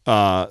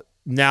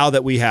now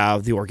that we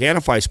have the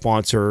Organifi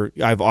sponsor,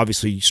 I've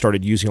obviously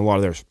started using a lot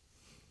of theirs.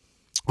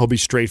 I'll be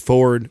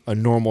straightforward, a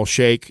normal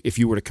shake. If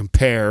you were to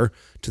compare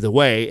to the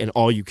whey and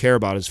all you care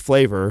about is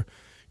flavor,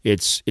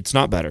 it's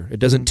not better. It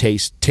doesn't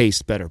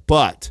taste better.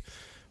 But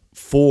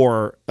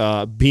for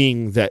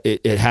being that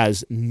it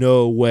has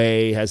no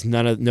whey, has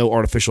no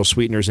artificial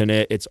sweeteners in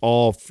it, it's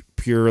all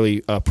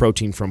purely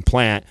protein from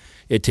plant.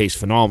 It tastes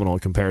phenomenal in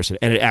comparison,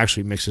 and it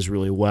actually mixes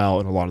really well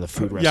in a lot of the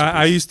food recipes. Yeah,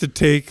 I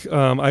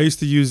used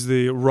to use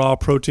the raw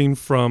protein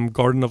from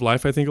Garden of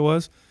Life, I think it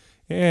was.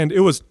 And it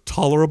was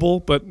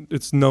tolerable, but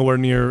it's nowhere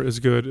near as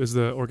good as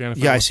the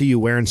Organifi. Yeah, I see you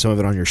wearing some of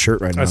it on your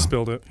shirt right now. I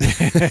spilled it.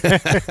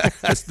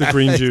 It's the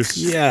green juice.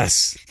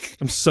 Yes.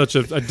 I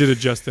did it,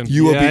 Justin.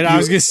 I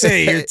was going to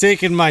say, you're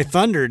taking my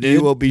thunder, dude.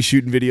 You will be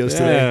shooting videos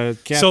today.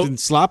 Captain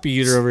Sloppy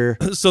Eater over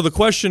here. So the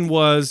question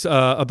was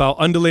about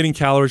undulating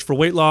calories for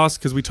weight loss,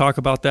 because we talk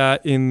about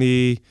that in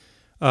the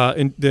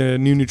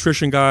new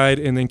nutrition guide,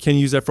 and then can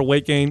you use that for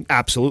weight gain?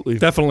 Absolutely.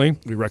 Definitely.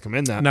 We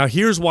recommend that. Now,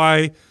 here's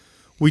why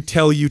we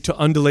tell you to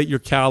undulate your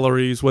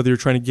calories, whether you're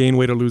trying to gain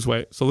weight or lose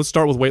weight. So let's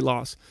start with weight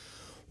loss.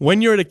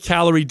 When you're at a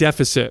calorie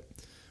deficit,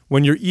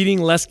 when you're eating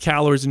less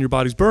calories than your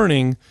body's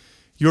burning,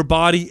 your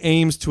body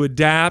aims to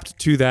adapt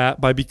to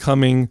that by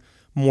becoming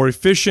more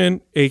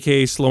efficient,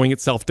 aka slowing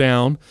itself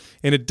down.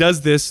 And it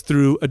does this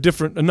through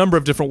a number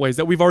of different ways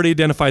that we've already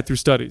identified through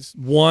studies.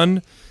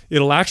 One,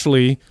 it'll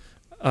actually,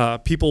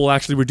 people will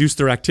actually reduce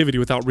their activity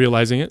without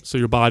realizing it. So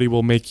your body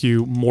will make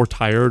you more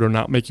tired or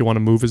not make you want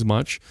to move as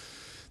much.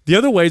 The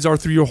other ways are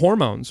through your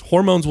hormones.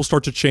 Hormones will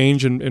start to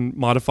change and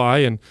modify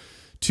and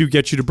to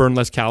get you to burn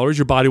less calories.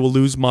 Your body will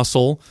lose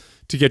muscle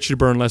to get you to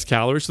burn less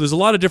calories. So there's a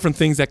lot of different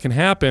things that can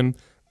happen.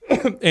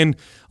 And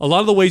a lot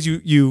of the ways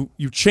you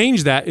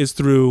change that is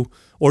through,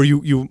 or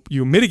you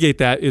mitigate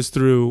that is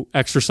through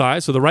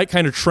exercise. So the right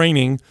kind of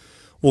training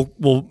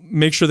will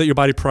make sure that your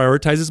body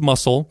prioritizes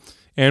muscle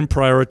and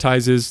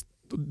prioritizes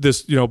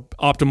this,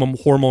 optimum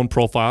hormone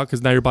profile,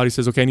 because now your body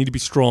says, okay, I need to be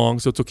strong,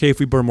 so it's okay if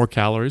we burn more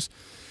calories.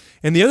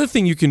 And the other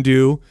thing you can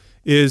do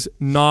is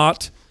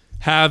not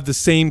have the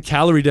same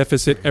calorie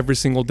deficit every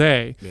single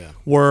day,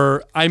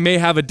 where I may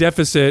have a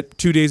deficit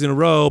 2 days in a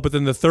row, but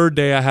then the third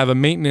day I have a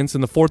maintenance,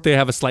 and the fourth day I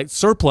have a slight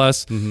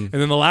surplus, and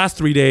then the last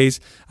 3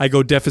 days I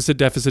go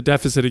deficit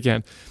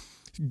again.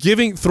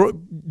 Doing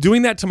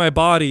that to my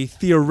body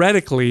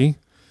theoretically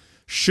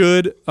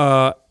should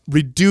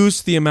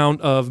reduce the amount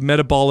of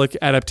metabolic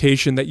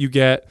adaptation that you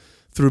get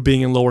through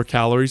being in lower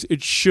calories.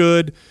 It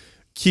should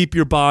keep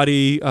your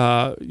body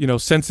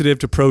sensitive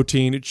to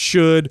protein. It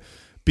should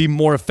be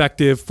more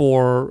effective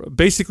for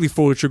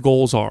what your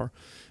goals are.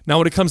 Now,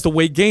 when it comes to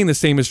weight gain, the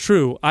same is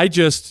true. I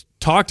just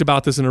talked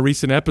about this in a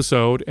recent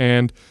episode,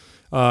 and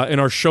in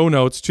our show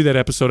notes to that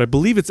episode, I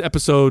believe it's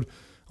episode,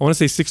 I want to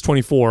say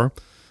 624,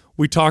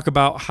 we talk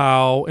about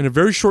how in a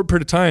very short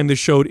period of time, they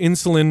showed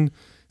insulin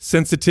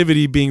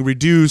sensitivity being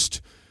reduced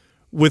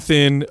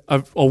within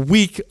a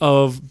week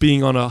of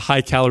being on a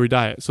high-calorie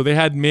diet. So they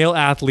had male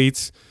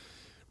athletes,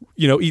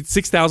 eat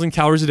 6,000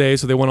 calories a day,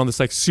 so they went on this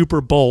like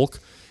super bulk.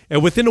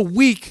 And within a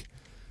week,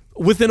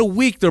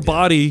 their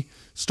body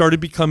started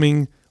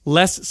becoming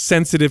less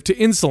sensitive to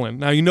insulin.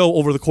 Now,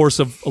 over the course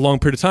of a long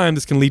period of time,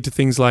 this can lead to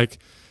things like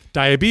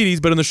diabetes,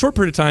 but in the short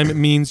period of time, it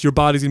means your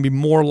body's going to be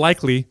more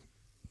likely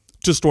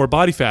to store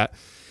body fat.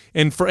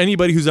 And for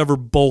anybody who's ever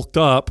bulked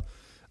up,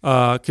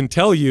 can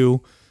tell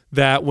you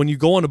that when you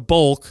go on a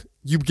bulk,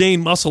 you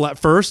gain muscle at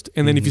first,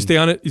 and then if you stay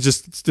on it, it's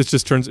just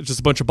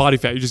a bunch of body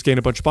fat. You just gain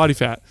a bunch of body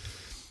fat.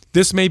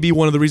 This may be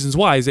one of the reasons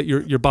why, is that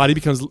your body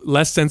becomes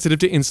less sensitive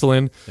to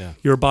insulin. Yeah.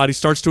 Your body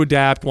starts to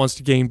adapt, wants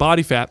to gain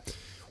body fat.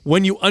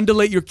 When you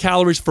undulate your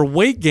calories for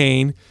weight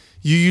gain,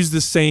 you use the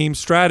same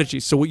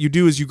strategy. So what you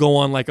do is you go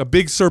on like a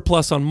big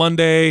surplus on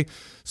Monday,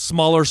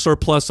 smaller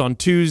surplus on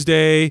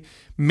Tuesday,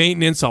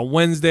 maintenance on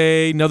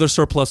Wednesday, another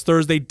surplus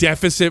Thursday,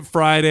 deficit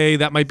Friday.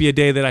 That might be a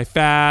day that I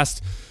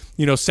fast.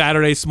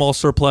 Saturday, small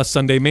surplus,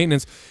 Sunday,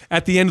 maintenance.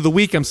 At the end of the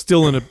week, I'm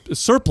still in a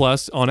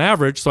surplus on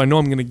average, so I know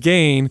I'm going to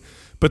gain.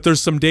 But there's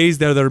some days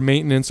there that are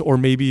maintenance or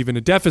maybe even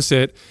a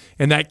deficit,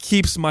 and that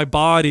keeps my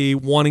body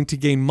wanting to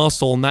gain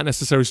muscle, not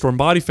necessarily storing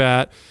body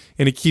fat,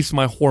 and it keeps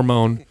my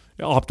hormone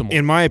optimal.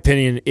 In my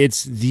opinion,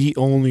 it's the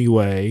only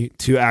way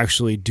to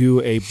actually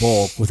do a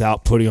bulk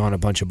without putting on a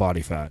bunch of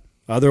body fat.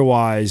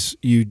 Otherwise,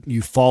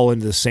 you fall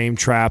into the same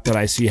trap that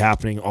I see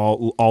happening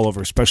all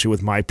over, especially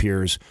with my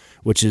peers,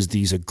 which is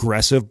these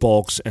aggressive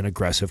bulks and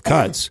aggressive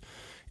cuts.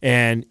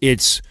 And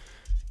it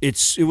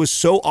was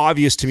so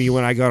obvious to me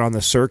when I got on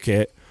the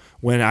circuit,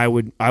 when I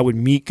would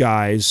meet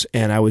guys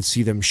and I would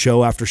see them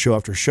show after show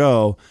after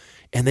show,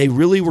 and they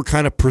really were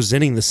kind of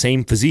presenting the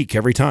same physique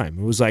every time.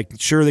 It was like,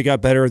 sure, they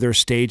got better, their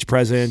stage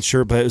presence,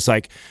 sure, but it was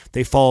like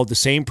they followed the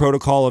same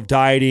protocol of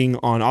dieting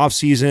on off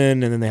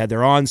season, and then they had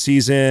their on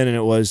season, and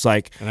it was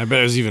like, and I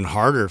bet it was even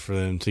harder for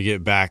them to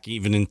get back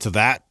even into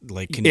that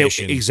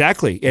condition.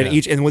 Exactly,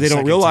 and what they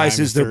don't realize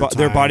is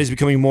their body's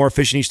becoming more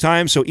efficient each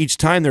time. So each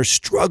time they're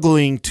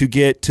struggling to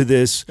get to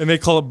this, and they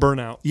call it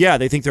burnout. Yeah,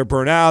 they think they're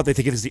burnt out. They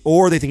think they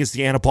think it's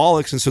the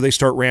anabolics, and so they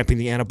start ramping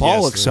the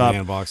anabolics up.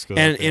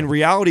 And in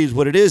reality, is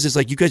what it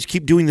is like you guys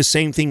keep doing the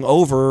same thing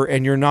over,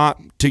 and you're not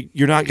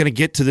going to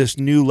get to this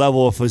new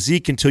level of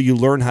physique until you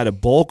learn how to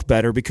bulk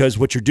better. Because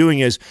what you're doing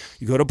is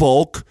you go to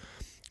bulk,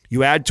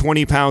 you add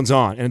 20 pounds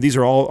on, and these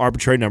are all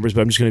arbitrary numbers,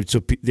 but I'm just going to, so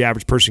the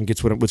average person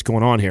gets what's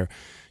going on here.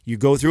 You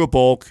go through a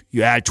bulk,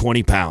 you add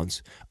 20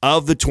 pounds.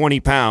 Of the 20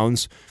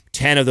 pounds,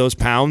 10 of those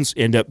pounds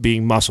end up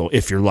being muscle,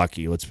 if you're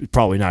lucky. It's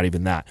probably not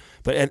even that.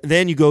 But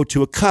then you go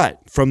to a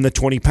cut from the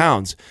 20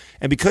 pounds.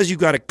 And because you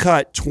got to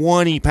cut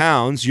 20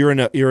 pounds, you're in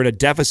a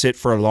deficit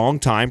for a long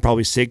time,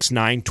 probably 6,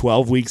 9,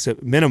 12 weeks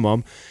at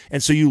minimum.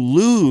 And so you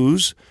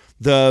lose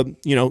the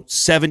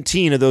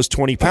 17 of those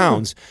 20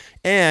 pounds.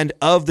 And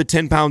of the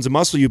 10 pounds of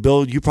muscle you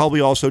build, you probably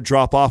also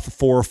drop off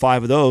 4 or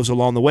 5 of those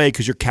along the way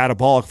because you're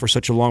catabolic for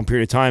such a long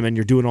period of time and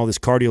you're doing all this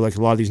cardio like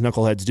a lot of these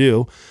knuckleheads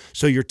do.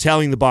 So you're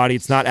telling the body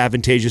it's not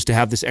advantageous to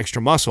have this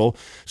extra muscle.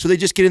 So they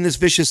just get in this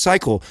vicious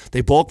cycle. They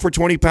bulk for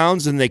 20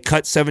 pounds and they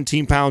cut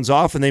 17 pounds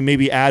off and they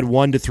maybe add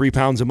 1 to 3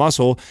 pounds of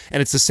muscle.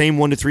 And it's the same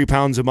 1 to 3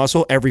 pounds of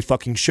muscle every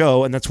fucking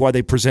show. And that's why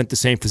they present the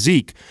same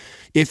physique.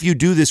 If you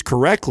do this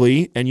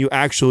correctly and you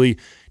actually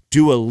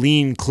do a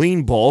lean,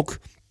 clean bulk,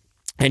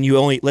 and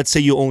let's say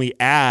you only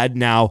add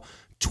now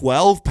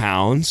 12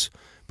 pounds,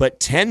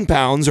 but 10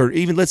 pounds, or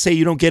even let's say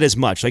you don't get as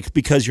much, like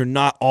because you're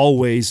not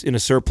always in a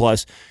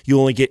surplus, you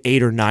only get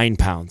 8 or 9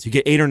 pounds. You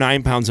get 8 or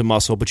 9 pounds of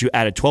muscle, but you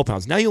added 12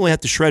 pounds. Now you only have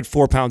to shred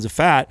 4 pounds of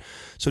fat.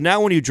 So now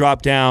when you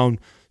drop down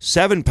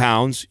 7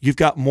 pounds, you've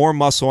got more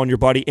muscle on your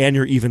body and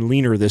you're even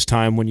leaner this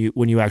time when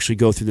you actually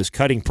go through this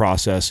cutting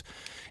process.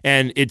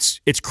 And it's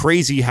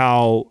crazy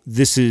how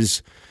this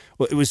is.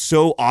 It was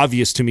so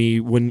obvious to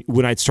me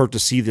when I'd start to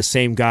see the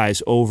same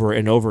guys over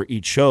and over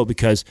each show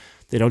because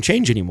they don't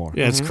change anymore.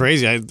 Yeah, it's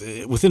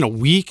crazy. Within a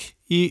week,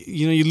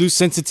 you lose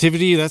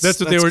sensitivity.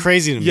 That's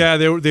crazy to me. Yeah,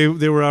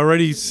 they were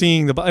already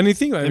seeing the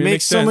anything. It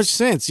makes so much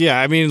sense. Yeah,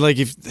 I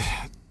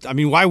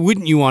mean, why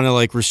wouldn't you want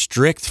to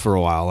restrict for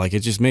a while? It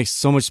just makes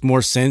so much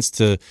more sense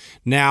to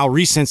now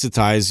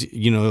resensitize,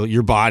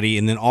 your body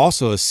and then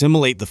also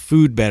assimilate the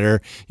food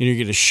better. You're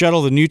going to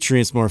shuttle the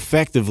nutrients more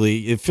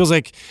effectively. It feels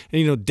like,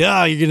 you're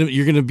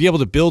going to be able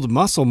to build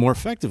muscle more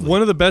effectively.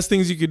 One of the best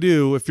things you could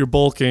do if you're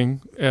bulking,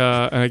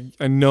 and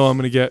I know I'm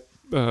going to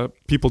get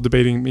people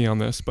debating me on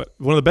this, but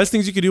one of the best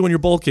things you could do when you're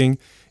bulking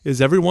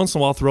is every once in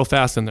a while throw a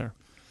fast in there.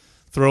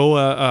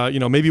 Throw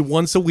maybe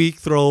once a week,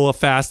 throw a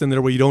fast in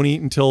there where you don't eat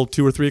until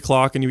 2 or 3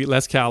 o'clock and you eat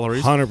less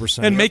calories.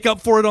 100%. And make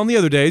up for it on the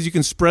other days. You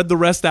can spread the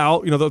rest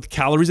out, the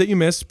calories that you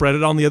missed, spread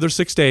it on the other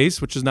 6 days,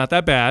 which is not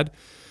that bad.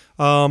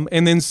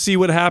 And then see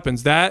what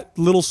happens. That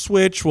little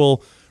switch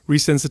will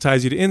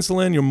resensitize you to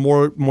insulin. You're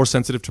more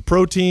sensitive to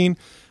protein.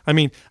 I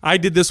mean, I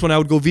did this when I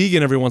would go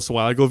vegan every once in a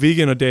while. I'd go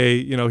vegan a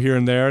day, here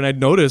and there, and I'd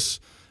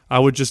notice I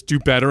would just do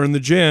better in the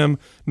gym,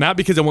 not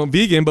because I went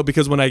vegan, but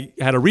because when I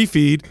had a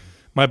refeed,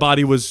 my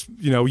body was,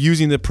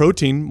 using the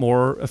protein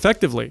more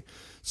effectively.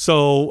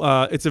 So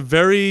it's a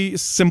very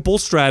simple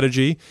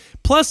strategy.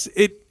 Plus,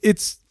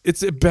 it's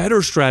a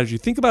better strategy.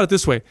 Think about it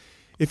this way.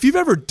 If you've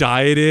ever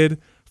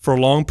dieted for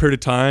a long period of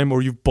time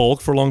or you've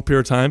bulked for a long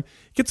period of time,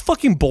 it gets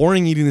fucking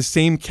boring eating the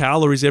same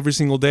calories every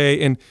single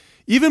day. And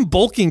even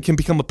bulking can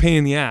become a pain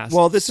in the ass.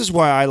 Well, this is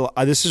why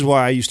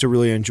I used to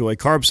really enjoy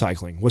carb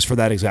cycling. Was for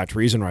that exact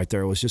reason right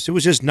there. It was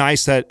just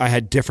nice that I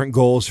had different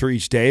goals for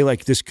each day.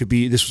 Like this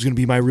was going to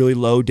be my really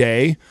low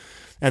day,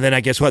 and then I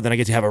guess what? Then I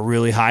get to have a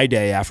really high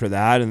day after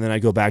that, and then I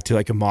go back to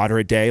a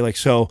moderate day.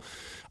 So,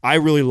 I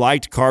really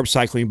liked carb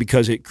cycling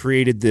because it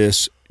created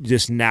this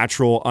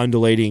natural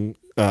undulating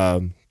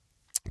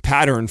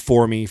pattern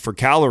for me for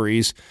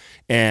calories.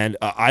 And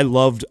I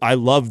loved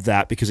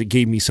that because it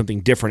gave me something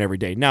different every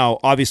day. Now,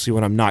 obviously,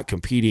 when I'm not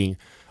competing,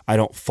 I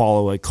don't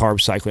follow a carb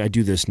cycling. I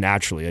do this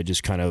naturally. I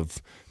just kind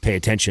of pay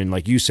attention.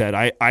 Like you said,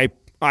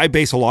 I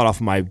base a lot off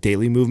of my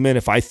daily movement.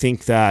 If I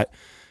think that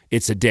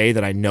it's a day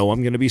that I know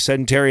I'm going to be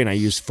sedentary, and I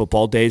use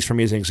football days for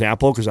me as an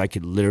example because I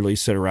could literally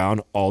sit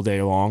around all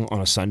day long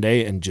on a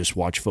Sunday and just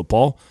watch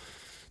football.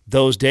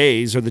 Those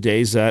days are the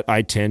days that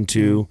I tend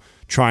to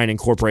try and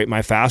incorporate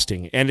my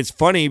fasting. And it's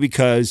funny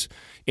because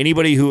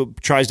anybody who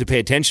tries to pay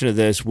attention to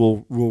this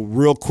will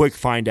real quick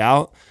find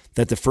out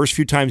that the first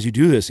few times you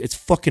do this, it's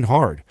fucking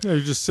hard. Yeah,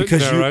 you're just sitting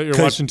there, right?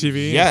 You're watching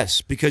TV.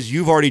 Yes, because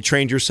you've already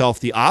trained yourself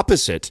the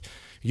opposite.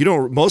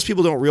 Most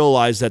people don't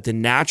realize that the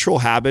natural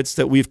habits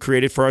that we've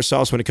created for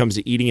ourselves when it comes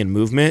to eating and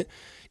movement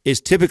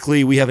is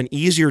typically we have an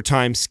easier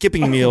time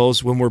skipping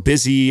meals when we're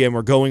busy and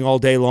we're going all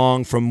day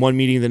long from one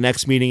meeting to the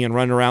next meeting and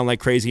running around like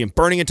crazy and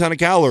burning a ton of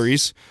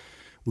calories.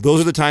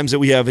 Those are the times that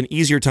we have an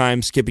easier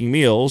time skipping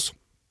meals.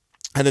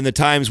 And then the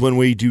times when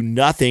we do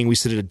nothing, we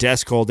sit at a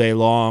desk all day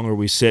long or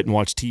we sit and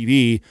watch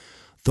TV,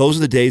 those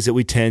are the days that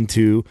we tend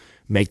to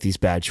make these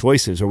bad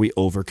choices or we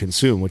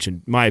overconsume, which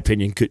in my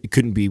opinion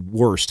couldn't be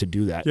worse to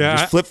do that. Yeah,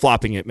 just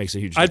flip-flopping it makes a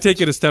huge difference. I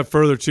take it a step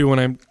further too when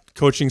I'm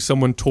coaching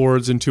someone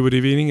towards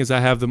intuitive eating is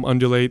I have them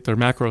undulate their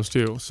macros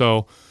too.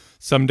 So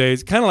some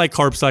days, kind of like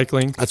carb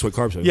cycling. That's what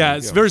carbs are. Yeah,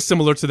 it's very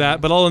similar to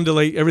that, but I'll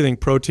undulate everything,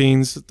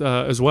 proteins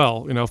as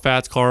well.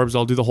 Fats, carbs,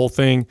 I'll do the whole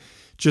thing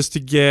just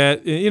to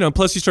get,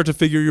 plus you start to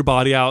figure your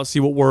body out, see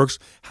what works,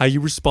 how you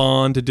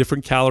respond to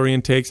different calorie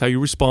intakes, how you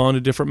respond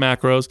to different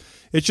macros.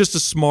 It's just a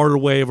smarter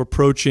way of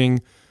approaching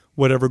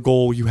whatever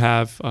goal you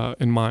have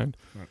in mind.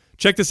 Right.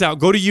 Check this out.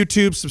 Go to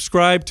YouTube,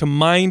 subscribe to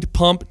Mind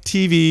Pump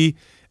TV.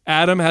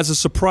 Adam has a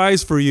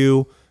surprise for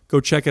you. Go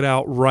check it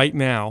out right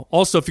now.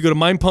 Also, if you go to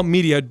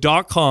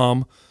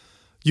mindpumpmedia.com,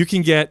 you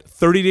can get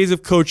 30 days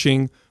of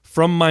coaching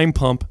from Mind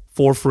Pump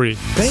for free.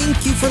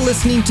 Thank you for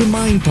listening to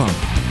Mind Pump.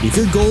 If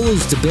your goal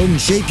is to build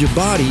and shape your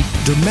body,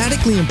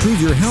 dramatically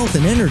improve your health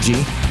and energy,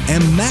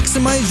 and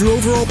maximize your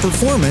overall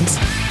performance,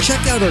 check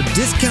out our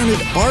discounted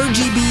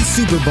RGB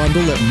Super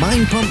Bundle at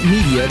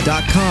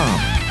mindpumpmedia.com.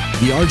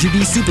 The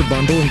RGB Super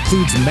Bundle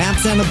includes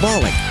MAPS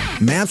Anabolic,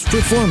 MAPS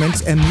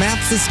Performance, and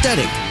MAPS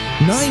Aesthetic.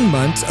 9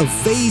 months of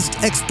phased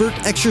expert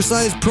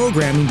exercise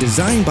programming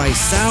designed by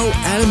Sal,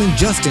 Adam, and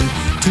Justin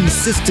to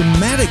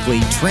systematically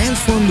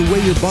transform the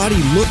way your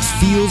body looks,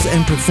 feels,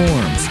 and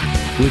performs.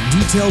 With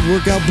detailed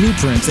workout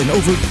blueprints and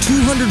over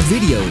 200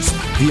 videos,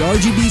 the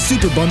RGB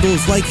Super Bundle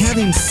is like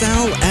having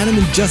Sal, Adam,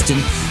 and Justin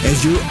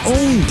as your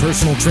own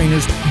personal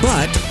trainers,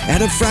 but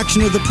at a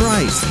fraction of the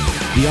price.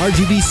 The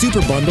RGB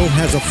Super Bundle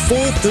has a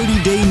full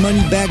 30-day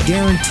money-back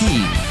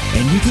guarantee,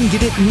 and you can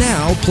get it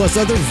now plus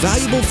other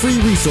valuable free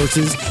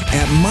resources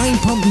at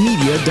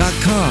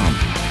mindpumpmedia.com.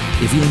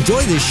 If you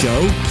enjoy this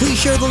show, please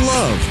share the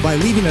love by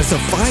leaving us a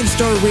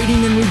 5-star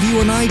rating and review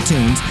on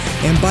iTunes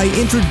and by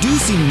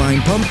introducing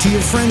Mind Pump to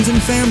your friends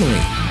and family.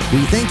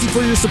 We thank you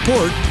for your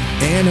support,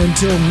 and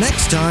until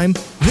next time,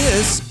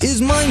 this is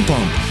Mind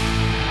Pump.